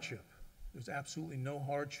no hardship. There's absolutely no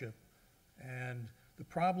hardship. And the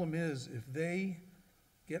problem is, if they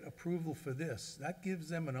get approval for this, that gives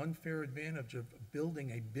them an unfair advantage of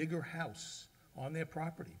building a bigger house on their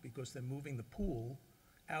property because they're moving the pool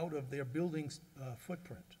out of their building's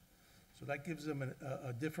footprint. So that gives them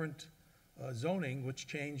a different zoning, which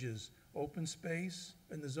changes open space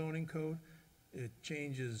in the zoning code. It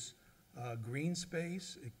changes green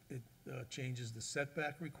space. It changes the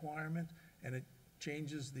setback requirement, and it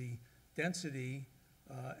changes the density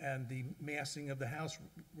and the massing of the house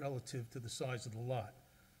relative to the size of the lot.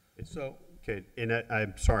 So, Okay, and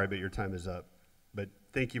I'm sorry, but your time is up. But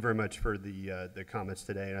thank you very much for the comments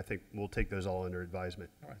today, and I think we'll take those all under advisement.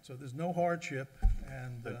 all right, so there's no hardship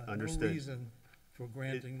and no Understood. reason for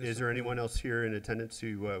granting this. Is there anyone else here in attendance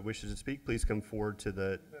who wishes to speak? Please come forward to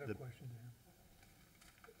the. question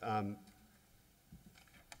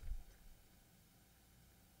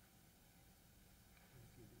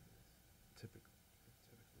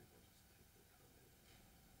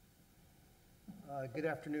Good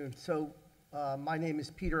afternoon. So my name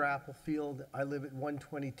is Peter Applefield. I live at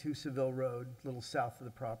 122 Seville Road, a little south of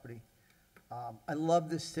the property. I love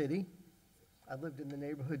this city. I lived in the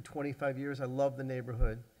neighborhood 25 years. I love the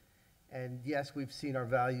neighborhood. And yes, we've seen our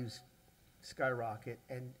values skyrocket,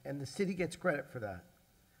 and the city gets credit for that.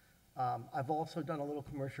 I've also done a little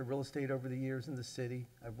commercial real estate over the years in the city.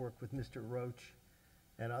 I've worked with Mr. Roach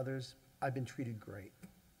and others. I've been treated great.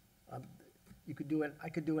 I could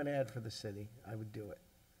do an ad for the city. I would do it.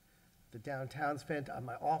 The downtown's fantastic.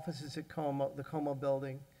 My office is at the Como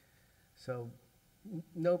building. So,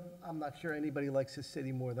 nope, I'm not sure anybody likes this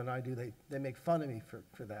city more than I do. They make fun of me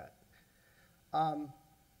for that.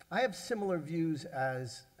 I have similar views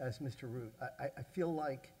as Mr. Root. I feel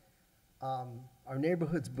like our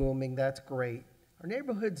neighborhood's booming. That's great. Our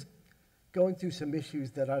neighborhood's going through some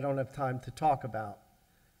issues that I don't have time to talk about.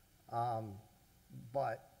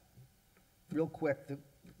 But real quick,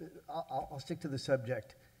 I'll stick to the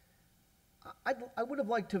subject. I would have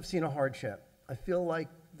liked to have seen a hardship. I feel like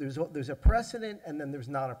there's a precedent and then there's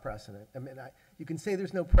not a precedent. I mean, you can say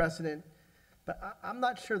there's no precedent But I'm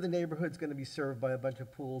not sure the neighborhood's gonna be served by a bunch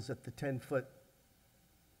of pools at the 10-foot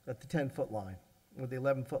line, or the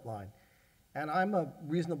 11-foot line. And I'm a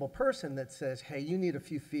reasonable person that says, hey, you need a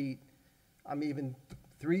few feet, I'm even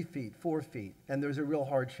 3 feet, 4 feet, and there's a real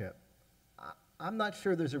hardship. I'm not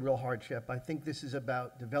sure there's a real hardship. I think this is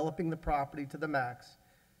about developing the property to the max,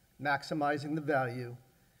 maximizing the value.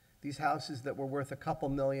 These houses that were worth a couple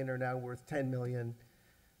million are now worth 10 million.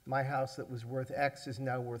 My house that was worth X is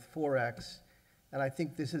now worth 4X. And I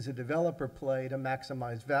think this is a developer play to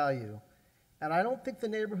maximize value. And I don't think the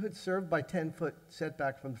neighborhood's served by 10-foot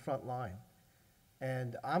setback from the front line.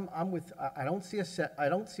 And I don't see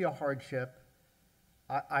a hardship.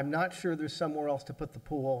 I'm not sure there's somewhere else to put the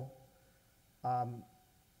pool. I'm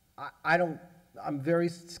very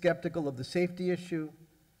skeptical of the safety issue,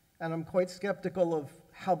 and I'm quite skeptical of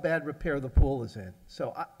how bad repair the pool is in.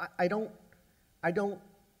 So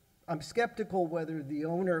I'm skeptical whether the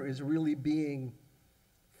owner is really being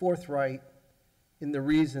forthright in the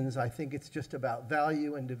reasons. I think it's just about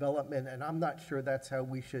value and development, and I'm not sure that's how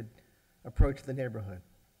we should approach the neighborhood.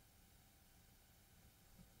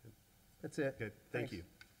 That's it. Okay, thank Thanks.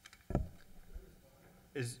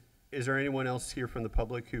 you. Is there anyone else here from the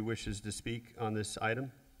public who wishes to speak on this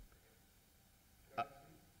item?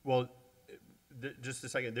 Well, just a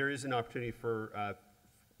second. There is an opportunity for,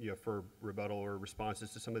 for rebuttal or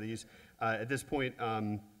responses to some of these. At this point,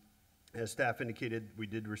 as staff indicated, we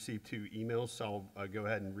did receive 2 emails, so I'll go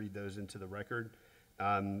ahead and read those into the record.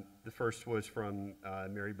 The first was from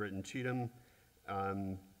Mary Britton Cheatham,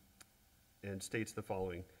 and states the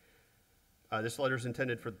following. This letter is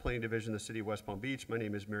intended for the Planning Division of the City of West Palm Beach. My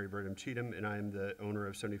name is Mary Britton Cheatham, and I am the owner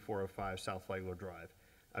of 7405 South Flagler Drive.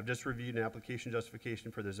 I've just reviewed an application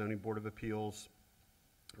justification for the Zoning Board of Appeals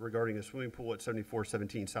regarding a swimming pool at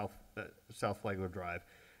 7417 South Flagler Drive.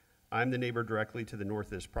 I'm the neighbor directly to the north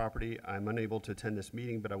of this property. I'm unable to attend this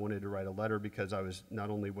meeting, but I wanted to write a letter because not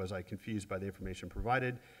only was I confused by the information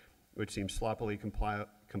provided, which seems sloppily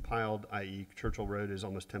compiled, i.e. Churchill Road is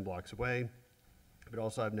almost 10 blocks away, but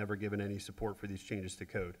also I've never given any support for these changes to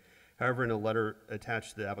code. However, in a letter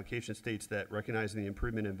attached to the application states that recognizing the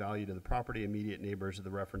improvement in value to the property, immediate neighbors of the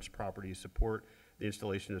referenced property support the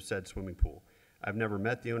installation of said swimming pool. I've never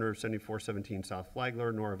met the owner of 7417 South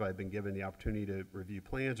Flagler, nor have I been given the opportunity to review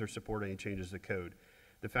plans or support any changes to code.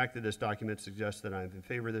 The fact that this document suggests that I'm in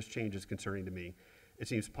favor of this change is concerning to me. It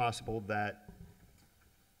seems possible that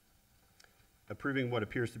approving what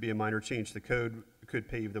appears to be a minor change to the code could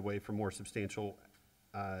pave the way for more substantial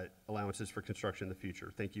allowances for construction in the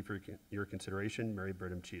future. Thank you for your consideration, Mary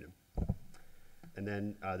Britton Cheatham. And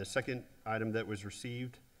then the second item that was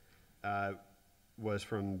received was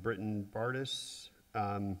from Britton Bardis.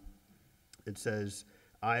 It says,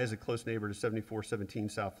 I, as a close neighbor to 7417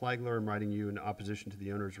 South Flagler, am writing you in opposition to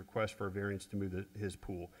the owner's request for a variance to move his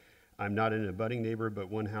pool. I'm not an abutting neighbor,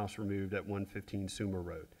 but one house removed at 115 Sumer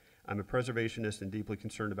Road. I'm a preservationist and deeply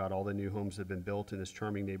concerned about all the new homes that have been built in this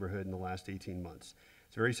charming neighborhood in the last 18 months.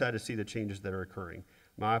 It's very sad to see the changes that are occurring.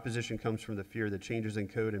 My opposition comes from the fear that changes in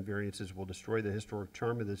code and variances will destroy the historic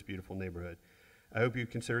charm of this beautiful neighborhood. I hope you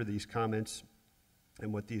consider these comments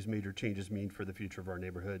and what these major changes mean for the future of our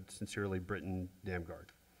neighborhood. Sincerely, Britton Damgard.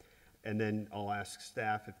 And then I'll ask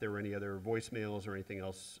staff if there were any other voicemails or anything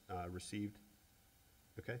else received.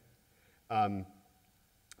 Okay.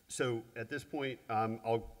 So at this point,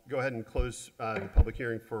 I'll go ahead and close the public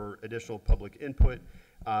hearing for additional public input.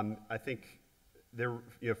 I think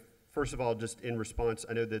first of all, just in response,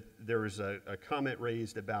 I know that there was a comment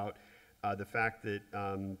raised about the fact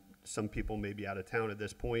that some people may be out of town at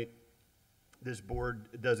this point. This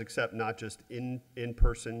board does accept not just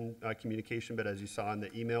in-person communication, but as you saw in the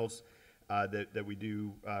emails, that we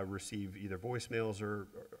do receive either voicemails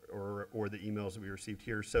or the emails that we received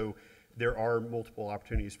here. So there are multiple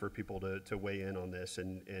opportunities for people to weigh in on this.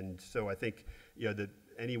 And so I think, that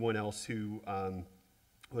anyone else who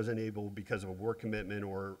was unable because of a work commitment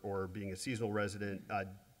or being a seasonal resident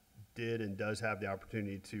did and does have the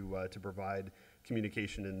opportunity to provide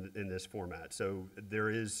communication in this format. So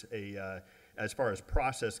there is as far as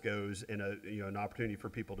process goes, and an opportunity for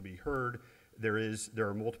people to be heard, there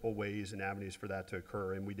are multiple ways and avenues for that to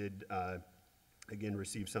occur, and we did again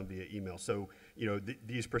receive some via email. So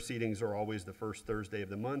these proceedings are always the first Thursday of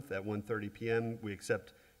the month at 1:30 p.m. We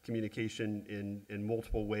accept communication in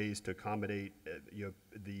multiple ways to accommodate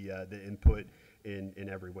the input in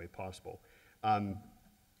every way possible.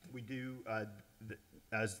 We do.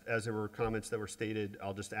 As there were comments that were stated,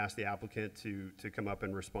 I'll just ask the applicant to come up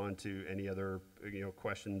and respond to any other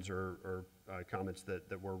questions or comments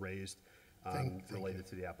that were raised Thank related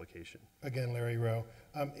to the application. Again, Larry Rowe.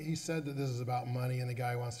 He said that this is about money and the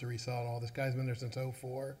guy wants to resell it all. This guy's been there since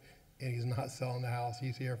 '04 and he's not selling the house.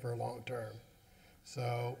 He's here for a long term.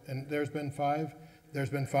 So, and there's been five. He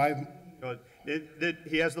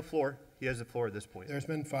has the floor. He has the floor at this point. There's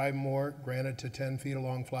been 5 more granted to 10 feet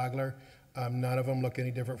along Flagler. None of them look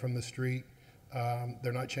any different from the street.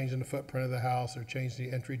 They're not changing the footprint of the house. They're changing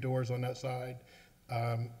the entry doors on that side.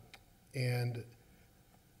 And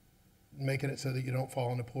making it so that you don't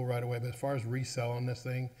fall in the pool right away. But as far as reselling this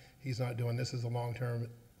thing, he's not doing. This is a long term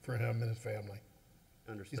for him and his family.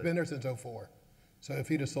 Understood. He's been there since '04. So if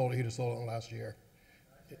he'd have sold it, he'd have sold it in the last year.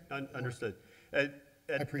 Understood. I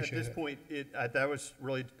appreciate At this point, that was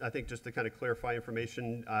really, I think, just to kind of clarify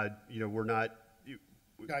information. We're not.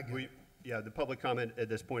 The public comment at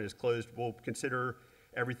this point is closed. We'll consider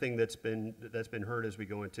everything that's been heard as we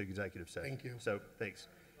go into executive session. Thank you. So thanks.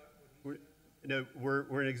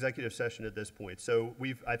 We're in executive session at this point. So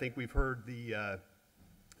I think we've heard the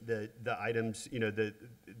items,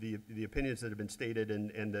 the opinions that have been stated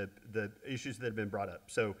and the issues that have been brought up.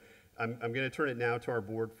 So I'm going to turn it now to our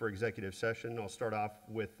board for executive session. I'll start off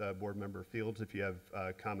with Board Member Fields if you have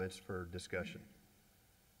comments for discussion.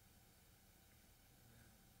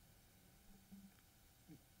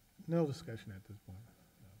 No discussion at this point.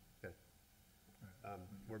 Okay.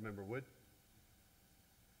 Board Member Wood?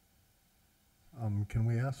 Can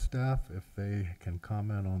we ask staff if they can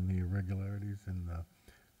comment on the irregularities in the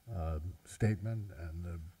statement and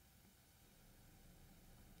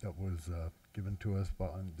that was given to us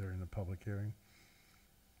during the public hearing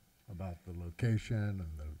about the location and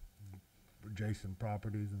the adjacent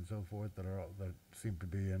properties and so forth that seem to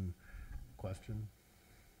be in question?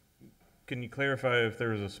 Can you clarify if there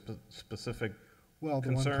was a specific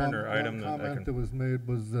concern or item that I comment can? that was made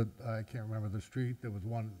was that, I can't remember the street, there was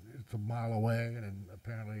one, it's a mile away and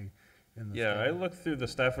apparently in the Yeah, I statement. looked through the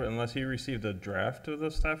staff, unless he received a draft of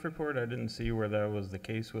the staff report, I didn't see where that was the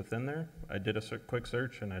case within there. I did a quick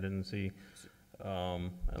search and I didn't see,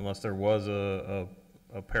 unless there was a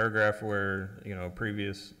paragraph where, a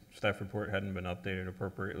previous staff report hadn't been updated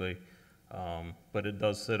appropriately. But it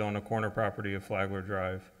does sit on a corner property of Flagler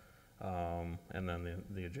Drive, and then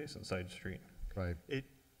the adjacent side street. Right.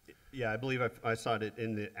 I believe I saw it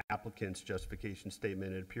in the applicant's justification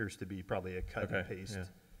statement. It appears to be probably a cut and paste. Yeah.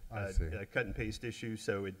 I see. A cut and paste issue.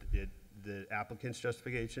 So the applicant's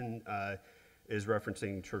justification is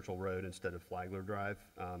referencing Churchill Road instead of Flagler Drive.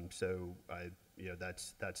 That's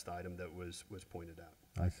the item that was pointed out.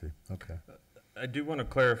 I see, okay. I do want to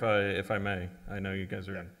clarify, if I may. I know you guys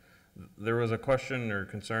are. Yeah. There was a question or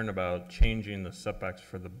concern about changing the setbacks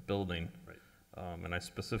for the building. Right. And I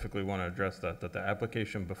specifically want to address that the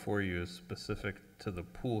application before you is specific to the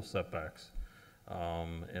pool setbacks.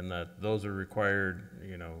 And that those are required,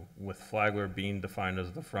 with Flagler being defined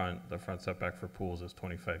as the front setback for pools is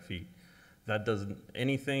 25 feet. That doesn't,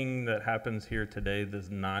 anything that happens here today does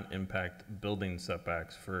not impact building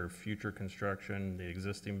setbacks for future construction, the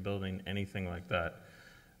existing building, anything like that.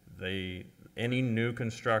 Any new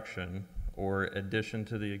construction or addition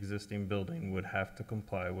to the existing building would have to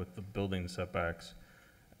comply with the building setbacks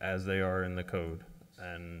as they are in the code.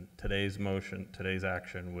 And today's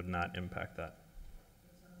action would not impact that.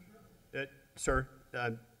 Sir,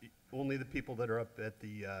 only the people that are up at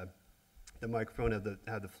the microphone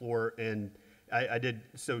have the floor. And I did,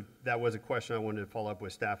 so that was a question I wanted to follow up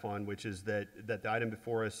with staff on, which is that the item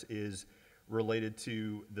before us is related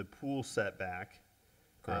to the pool setback.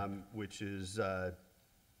 Which is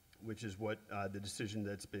what the decision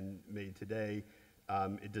that's been made today.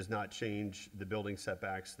 It does not change the building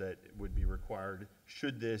setbacks that would be required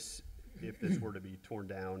if this were to be torn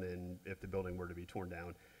down and if the building were to be torn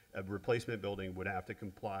down. A replacement building would have to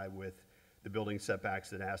comply with the building setbacks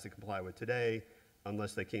that it has to comply with today,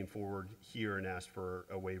 unless they came forward here and asked for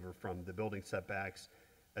a waiver from the building setbacks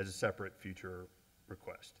as a separate future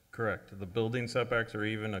request. Correct. The building setbacks are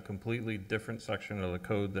even a completely different section of the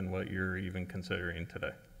code than what you're even considering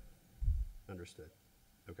today. Understood.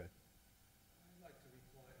 Okay.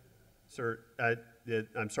 Sir,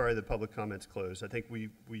 I'm sorry the public comments closed. I think we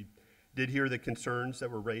did hear the concerns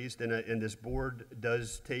that were raised, and this board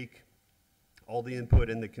does take all the input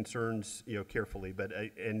and the concerns, carefully. But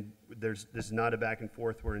this is not a back and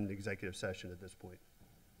forth. We're in the executive session at this point.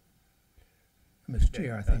 Mr.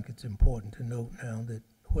 Chair, I think it's important to note now that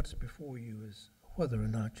what's before you is whether or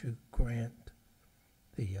not you grant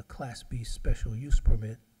the Class B special use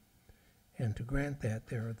permit. And to grant that,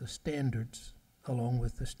 there are the standards, along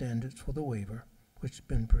with the standards for the waiver, which have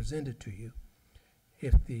been presented to you.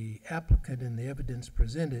 If the applicant and the evidence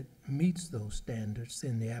presented meets those standards,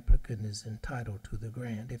 then the applicant is entitled to the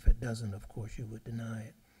grant. If it doesn't, of course, you would deny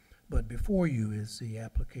it. But before you is the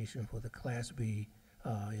application for the Class B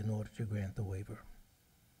in order to grant the waiver.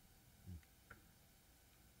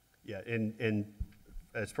 Yeah, and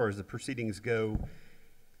as far as the proceedings go,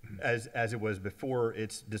 as it was before,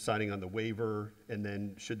 it's deciding on the waiver, and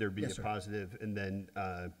then should there be Yes, a sir. positive, and then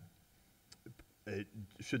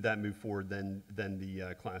should that move forward, then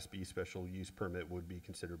the Class B special use permit would be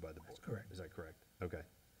considered by the board. That's correct. Is that correct? Okay.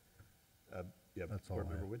 Yeah, That's all Board I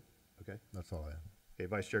Member have. Wood? Okay. That's all I have. Okay,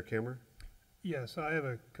 Vice Chair Cameron? Yes, I have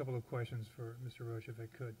a couple of questions for Mr. Roach, if I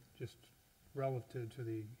could, just relative to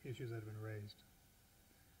the issues that have been raised.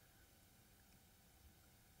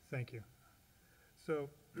 Thank you. So,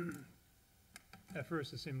 at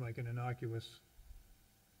first, it seemed like an innocuous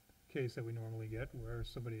case that we normally get, where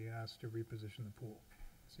somebody asks to reposition the pool.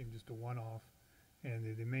 It seemed just a one-off,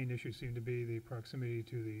 and the main issue seemed to be the proximity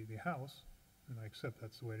to the house, and I accept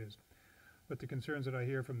that's the way it is. But the concerns that I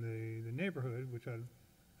hear from the neighborhood, which I'd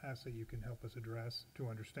ask that you can help us address to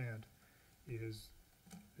understand, is,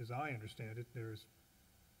 as I understand it, there's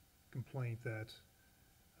complaint that,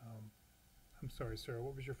 I'm sorry, sir,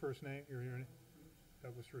 what was your first name? Your name?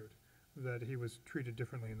 That was Root. That he was treated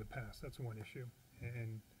differently in the past. That's one issue,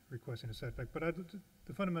 and requesting a setback. But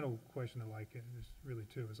the fundamental question I like, and is really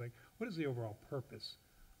two, is like, what is the overall purpose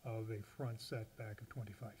of a front setback of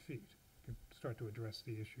 25 feet? You can start to address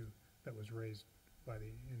the issue that was raised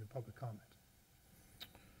in the public comment.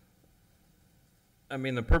 I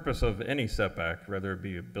mean, the purpose of any setback, whether it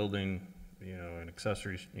be a building, an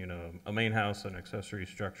accessory, a main house, an accessory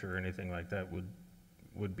structure, or anything like that,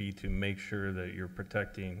 would be to make sure that you're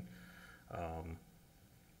protecting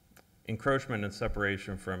encroachment and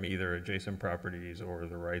separation from either adjacent properties or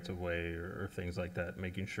the rights of way or things like that,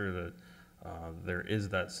 making sure that there is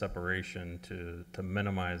that separation to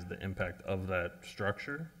minimize the impact of that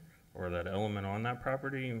structure or that element on that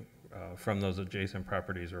property from those adjacent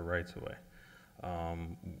properties or rights of way.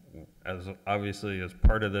 As obviously as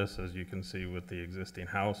part of this, as you can see with the existing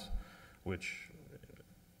house, which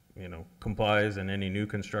complies, and any new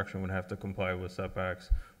construction would have to comply with setbacks.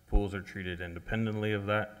 Pools are treated independently of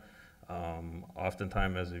that.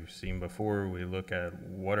 Oftentimes, as you've seen before, we look at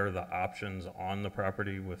what are the options on the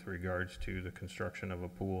property with regards to the construction of a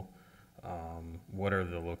pool. What are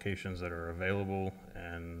the locations that are available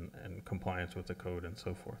and compliance with the code and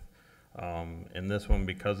so forth. In this one,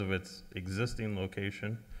 because of its existing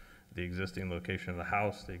location, the existing location of the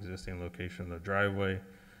house, the existing location of the driveway,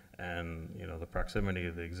 and the proximity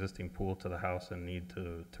of the existing pool to the house and need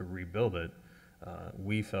to rebuild it,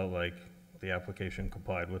 we felt like the application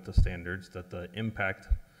complied with the standards, that the impact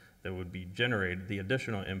that would be generated, the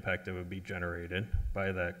additional impact that would be generated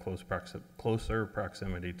by that closer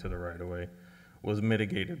proximity to the right-of-way was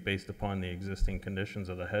mitigated based upon the existing conditions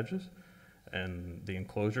of the hedges and the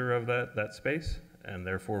enclosure of that space, and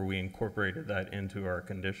therefore we incorporated that into our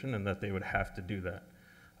condition and that they would have to do that.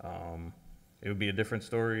 It would be a different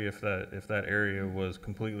story if that area was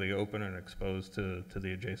completely open and exposed to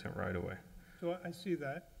the adjacent right-of-way. So I see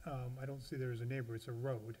that. I don't see there as a neighbor, it's a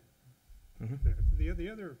road. Mhm. The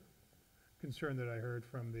other concern that I heard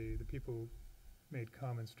from the people who made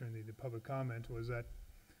comments during the public comment was that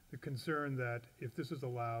the concern that if this is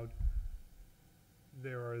allowed,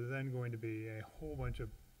 there are then going to be a whole bunch of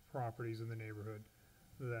properties in the neighborhood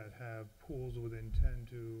that have pools within 10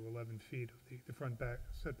 to 11 feet of the front back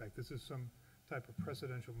setback. This is some type of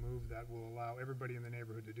precedential move that will allow everybody in the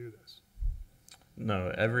neighborhood to do this. No,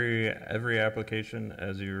 every application,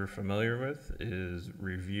 as you're familiar with, is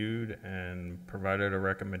reviewed and provided a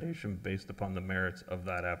recommendation based upon the merits of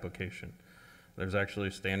that application. There's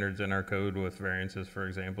actually standards in our code with variances, for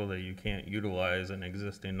example, that you can't utilize an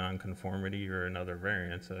existing nonconformity or another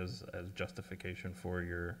variance as justification for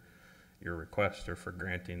your request or for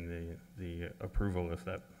granting the approval if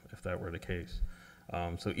that were the case.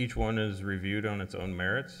 So each one is reviewed on its own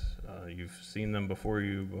merits. You've seen them before.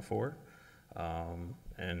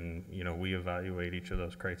 And we evaluate each of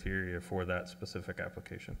those criteria for that specific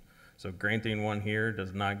application. So granting one here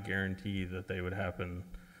does not guarantee that they would happen,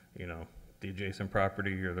 the adjacent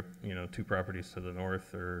property or the, two properties to the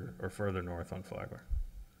north or further north on Flagler.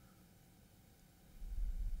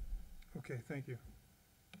 Okay, thank you.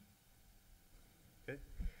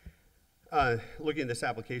 Okay. Looking at this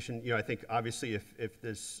application, I think obviously if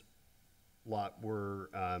this lot were,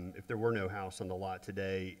 if there were no house on the lot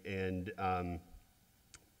today and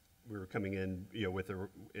we were coming in,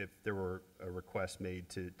 if there were a request made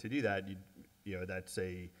to do that, that's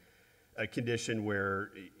a condition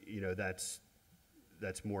where,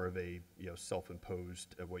 that's more of a,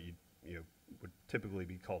 self-imposed, what would typically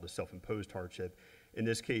be called a self-imposed hardship. In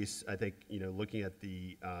this case, I think, looking at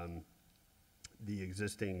the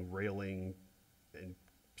existing railing and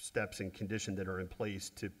steps and condition that are in place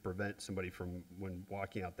to prevent somebody from, when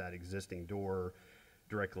walking out that existing door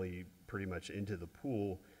directly pretty much into the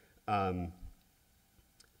pool,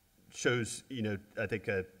 shows, I think,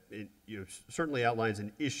 it, certainly outlines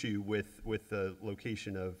an issue with the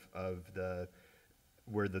location of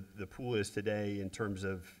where the pool is today in terms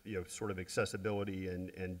of, sort of accessibility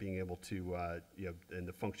and being able to, and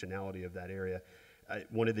the functionality of that area.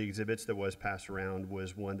 One of the exhibits that was passed around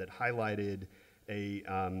was one that highlighted the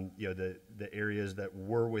areas that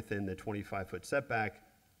were within the 25-foot setback,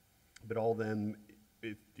 but all of them,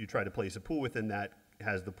 if you try to place a pool within that,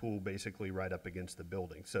 has the pool basically right up against the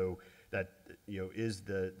building. So that, is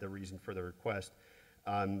the reason for the request.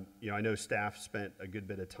 I know staff spent a good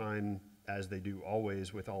bit of time, as they do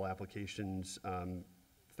always with all applications,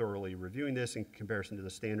 thoroughly reviewing this in comparison to the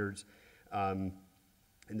standards.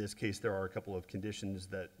 In this case, there are a couple of conditions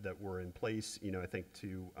that were in place, I think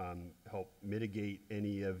to help mitigate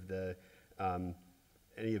any of the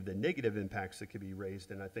negative impacts that could be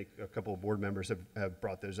raised. And I think a couple of board members have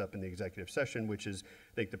brought those up in the executive session, which is,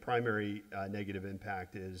 I think the primary negative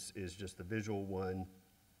impact is just the visual one.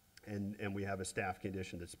 And we have a staff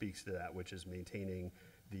condition that speaks to that, which is maintaining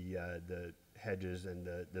the hedges and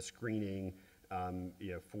the screening,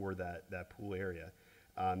 for that pool area.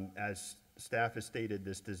 As staff has stated,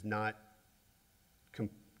 this does not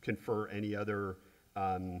confer any other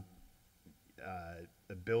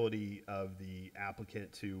ability of the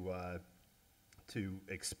applicant to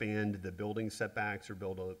expand the building setbacks or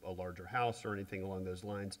build a larger house or anything along those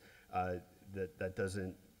lines. That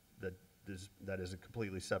is a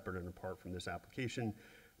completely separate and apart from this application.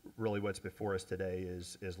 Really, what's before us today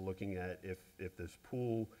is looking at if the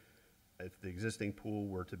existing pool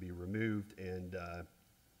were to be removed and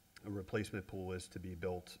a replacement pool is to be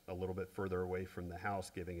built a little bit further away from the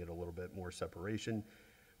house, giving it a little bit more separation,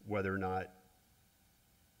 whether or not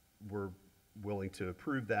we're willing to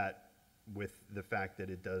approve that with the fact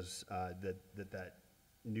that it does, that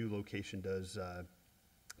new location does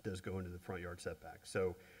go into the front yard setback.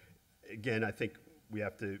 So again, I think we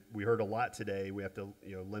heard a lot today. We have to,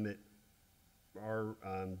 limit our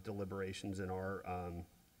deliberations and our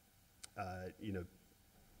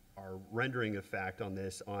rendering of fact on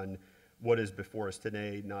this, on what is before us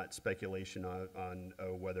today, not speculation on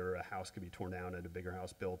whether a house could be torn down and a bigger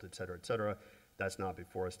house built, et cetera, et cetera. That's not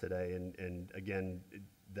before us today. And again,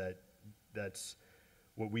 that's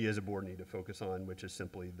what we as a board need to focus on, which is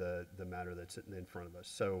simply the matter that's sitting in front of us.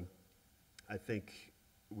 So I think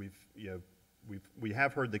we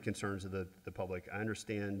have heard the concerns of the public. I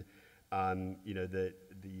understand, the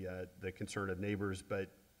concern of neighbors,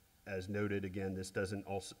 but as noted, again, this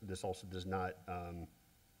also does not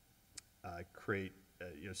create,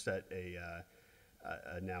 set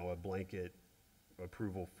now a blanket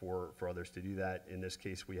approval for others to do that. In this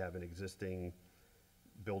case, we have an existing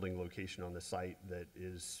building location on the site that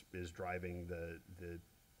is driving the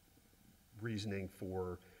reasoning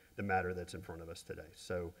for the matter that's in front of us today.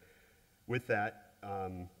 So with that,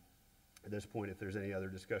 at this point, if there's any other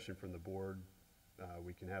discussion from the board,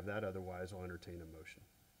 we can have that. Otherwise, I'll entertain a motion.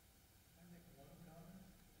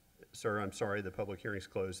 Sir, I'm sorry, the public hearing's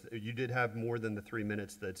closed. You did have more than the 3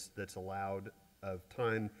 minutes that's allowed of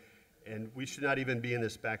time, and we should not even be in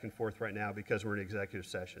this back and forth right now because we're in executive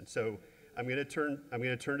session. So I'm going to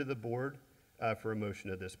turn to the board for a motion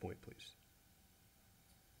at this point, please.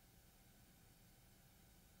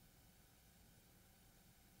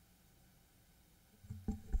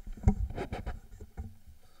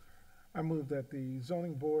 I move that the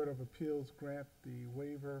Zoning Board of Appeals grant the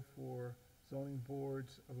waiver for Zoning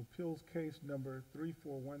Boards of Appeals case number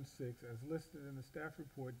 3416 as listed in the staff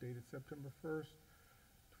report dated September 1st,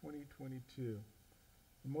 2022.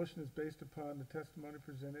 The motion is based upon the testimony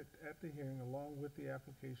presented at the hearing along with the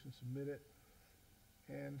application submitted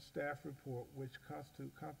and staff report, which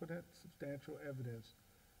constitute competent, substantial evidence.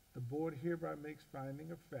 The board hereby makes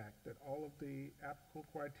finding of fact that all of the applicable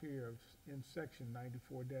criteria in section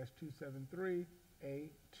 94-273A2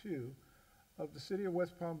 of the City of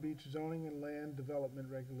West Palm Beach zoning and land development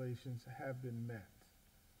regulations have been met.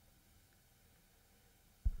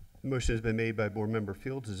 The motion has been made by Board Member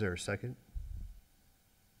Fields. Is there a second?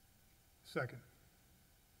 Second.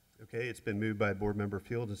 Okay, it's been moved by Board Member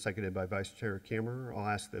Fields and seconded by Vice Chair Kammerer. I'll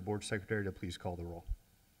ask the Board Secretary to please call the roll.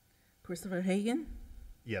 Christopher Hagan?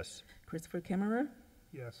 Yes. Christopher Kammerer?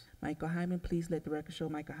 Yes. Michael Hyman, please let the record show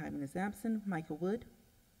Michael Hyman is absent. Michael Wood?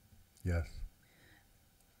 Yes.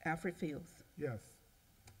 Alfred Fields? Yes.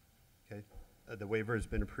 Okay. The waiver has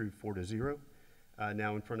been approved 4-0.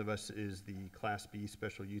 Now in front of us is the Class B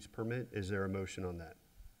special use permit. Is there a motion on that?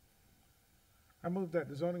 I move that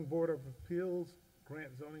the zoning board of appeals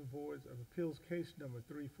grant zoning boards of appeals case number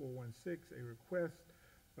 3416, a request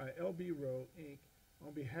by LB Row, Inc.,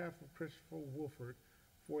 on behalf of Christopher Wolford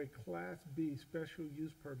for a Class B special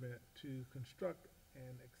use permit to construct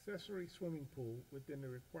an accessory swimming pool within the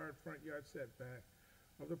required front yard setback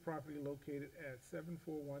of the property located at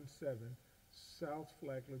 7417 South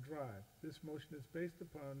Flagler Drive. This motion is based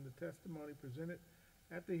upon the testimony presented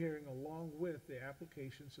at the hearing along with the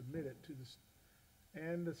application submitted to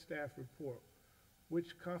and the staff report,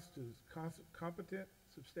 which constitutes competent,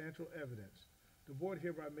 substantial evidence. The board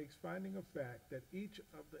hereby makes finding of fact that each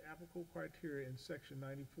of the applicable criteria in section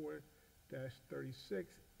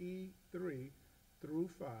 94-36E3 through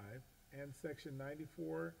 5 and section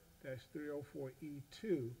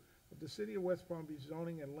 94-304E2 of the City of West Palm Beach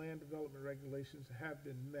zoning and land development regulations have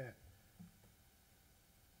been met.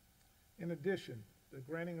 In addition, the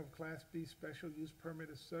granting of Class B special use permit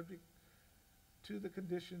is subject to the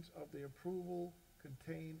conditions of the approval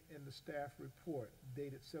contained in the staff report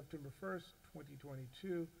dated September 1st,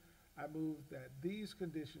 2022. I move that these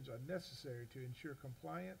conditions are necessary to ensure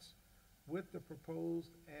compliance with the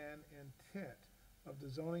proposed and intent of the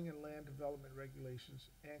zoning and land development regulations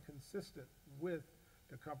and consistent with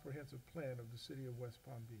the comprehensive plan of the City of West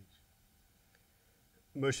Palm Beach.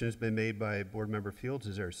 Motion has been made by Board Member Fields.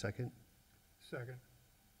 Is there a second? Second.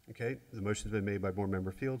 Okay, the motion has been made by Board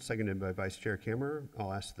Member Fields, seconded by Vice Chair Kammerer.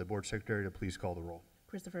 I'll ask the Board Secretary to please call the roll.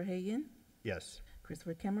 Christopher Hagan, Yes.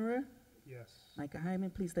 Christopher Kammerer, Yes. Micah Hyman.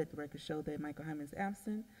 Please let the record show that Michael Hyman is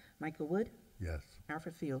absent. Michael Wood, Yes.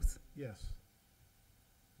 Alfred Fields. Yes.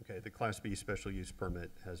 Okay, the Class B special use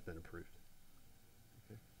permit has been approved.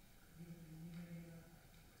 Okay.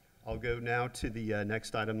 I'll go now to the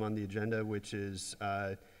next item on the agenda, which is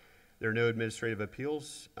there are no administrative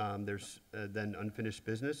appeals. There's then unfinished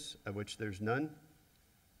business, of which there's none.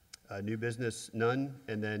 New business, none,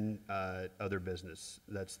 and then other business.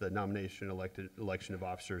 That's the nomination, election of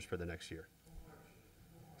officers for the next year.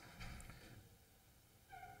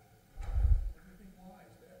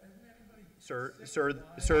 Sir,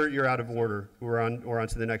 you're out of order. We're on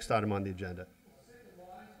to the next item on the agenda.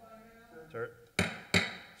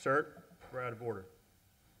 Sir, we're out of order.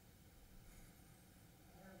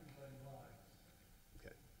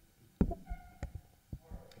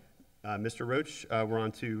 Mr. Roach, we're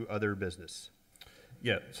on to other business.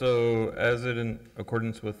 Yeah, so as it in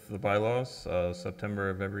accordance with the bylaws, September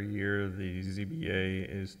of every year, the ZBA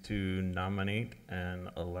is to nominate and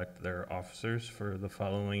elect their officers for the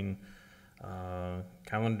following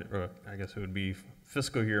calendar, or I guess it would be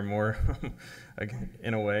fiscal year more,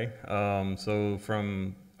 in a way. So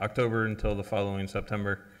from October until the following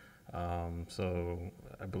September. So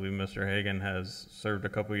I believe Mr. Hagan has served a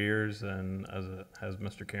couple years, and as has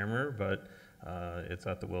Mr. Kammerer, but it's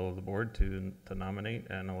at the will of the board to nominate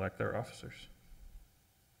and elect their officers.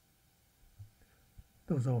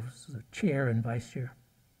 Those officers are chair and vice chair.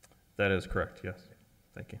 That is correct, yes.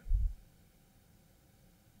 Thank you.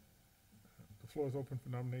 The floor is open for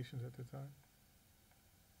nominations at this time.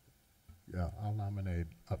 Yeah, I'll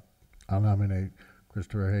nominate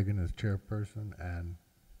Christopher Hagan as chairperson and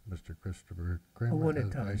Mr. Christopher Kramer One at as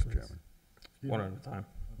a time, vice please. chairman. One at a time.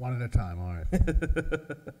 One at a time, all right.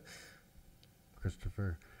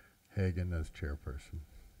 Christopher Hagan as chairperson.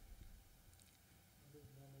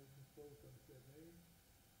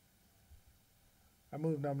 I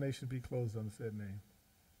move nominations be closed on the said name.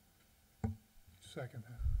 Second.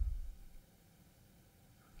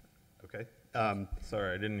 Okay.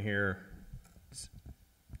 Sorry, I didn't hear.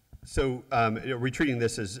 So are we treating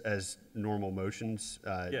this as normal motions?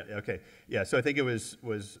 Yeah. Okay. Yeah, so I think it was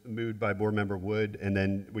moved by Board Member Wood, and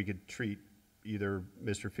then we could treat either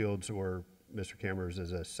Mr. Fields or Mr. Kammerers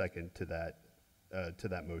as a second to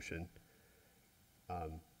that motion.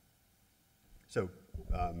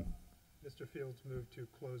 Mr. Fields moved to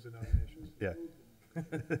close the nominations. Yeah.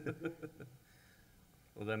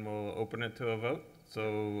 Well, then we'll open it to a vote.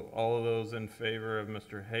 So all of those in favor of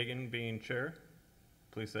Mr. Hagan being chair,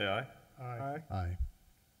 please say aye. Aye. Aye.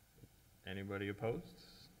 Anybody opposed?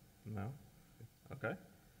 No? Okay.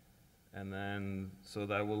 And then, so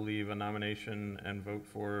that will leave a nomination and vote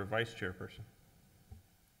for vice chairperson.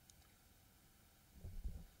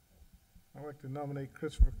 I'd like to nominate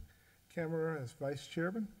Christopher Kammerer as vice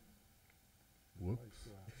chairman. Whoops.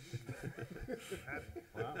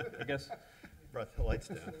 Wow, I guess Brought the lights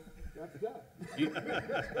down.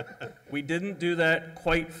 we didn't do that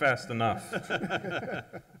quite fast enough.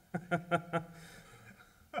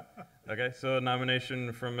 Okay, so a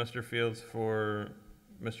nomination from Mr. Fields for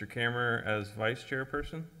Mr. Kammer as vice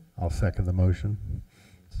chairperson, I'll second the motion.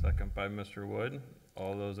 second by Mr. Wood.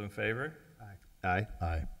 All those in favor? Aye.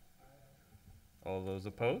 Aye. All those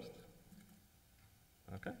opposed?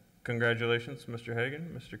 Okay. Congratulations, Mr. Hagan,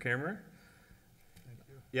 Mr. Kammerer. Thank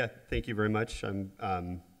you. Yeah, thank you very much.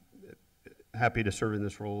 I'm happy to serve in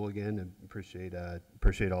this role again, and appreciate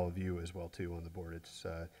all of you as well too on the board. It's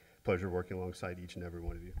a pleasure working alongside each and every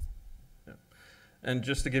one of you. Yeah. And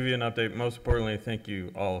just to give you an update, most importantly, thank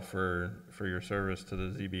you all for your service to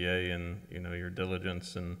the ZBA and, you know, your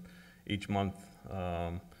diligence and each month,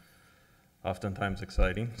 oftentimes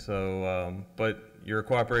exciting. So, but your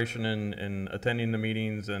cooperation in attending the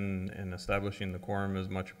meetings and establishing the quorum is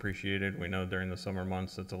much appreciated. We know during the summer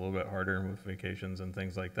months it's a little bit harder with vacations and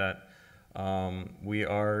things like that. We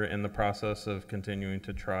are in the process of continuing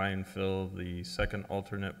to try and fill the second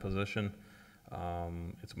alternate position.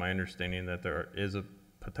 It's my understanding that there is a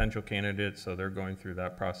potential candidate, so they're going through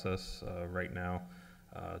that process right now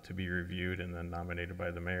to be reviewed and then nominated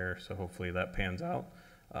by the mayor. So hopefully that pans out.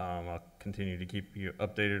 I'll continue to keep you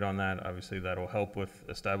updated on that. Obviously, that'll help with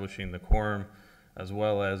establishing the quorum, as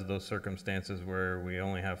well as those circumstances where we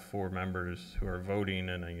only have 4 members who are voting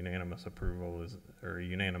and a unanimous approval or a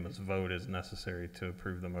unanimous vote is necessary to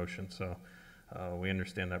approve the motion. So we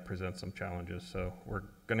understand that presents some challenges. So we're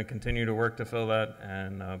going to continue to work to fill that,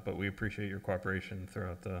 and but we appreciate your cooperation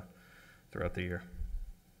throughout the year.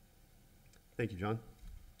 Thank you, John.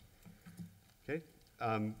 Okay.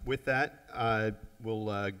 With that,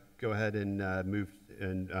 we'll go ahead and move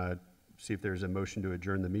and see if there's a motion to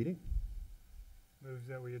adjourn the meeting. Move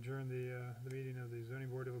that we adjourn the meeting of the Zoning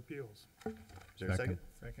Board of Appeals. Is there a second?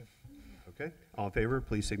 Second. Okay. All in favor,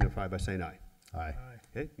 please signify by saying aye. Aye. Aye.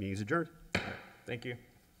 Okay, meeting's adjourned. Thank you.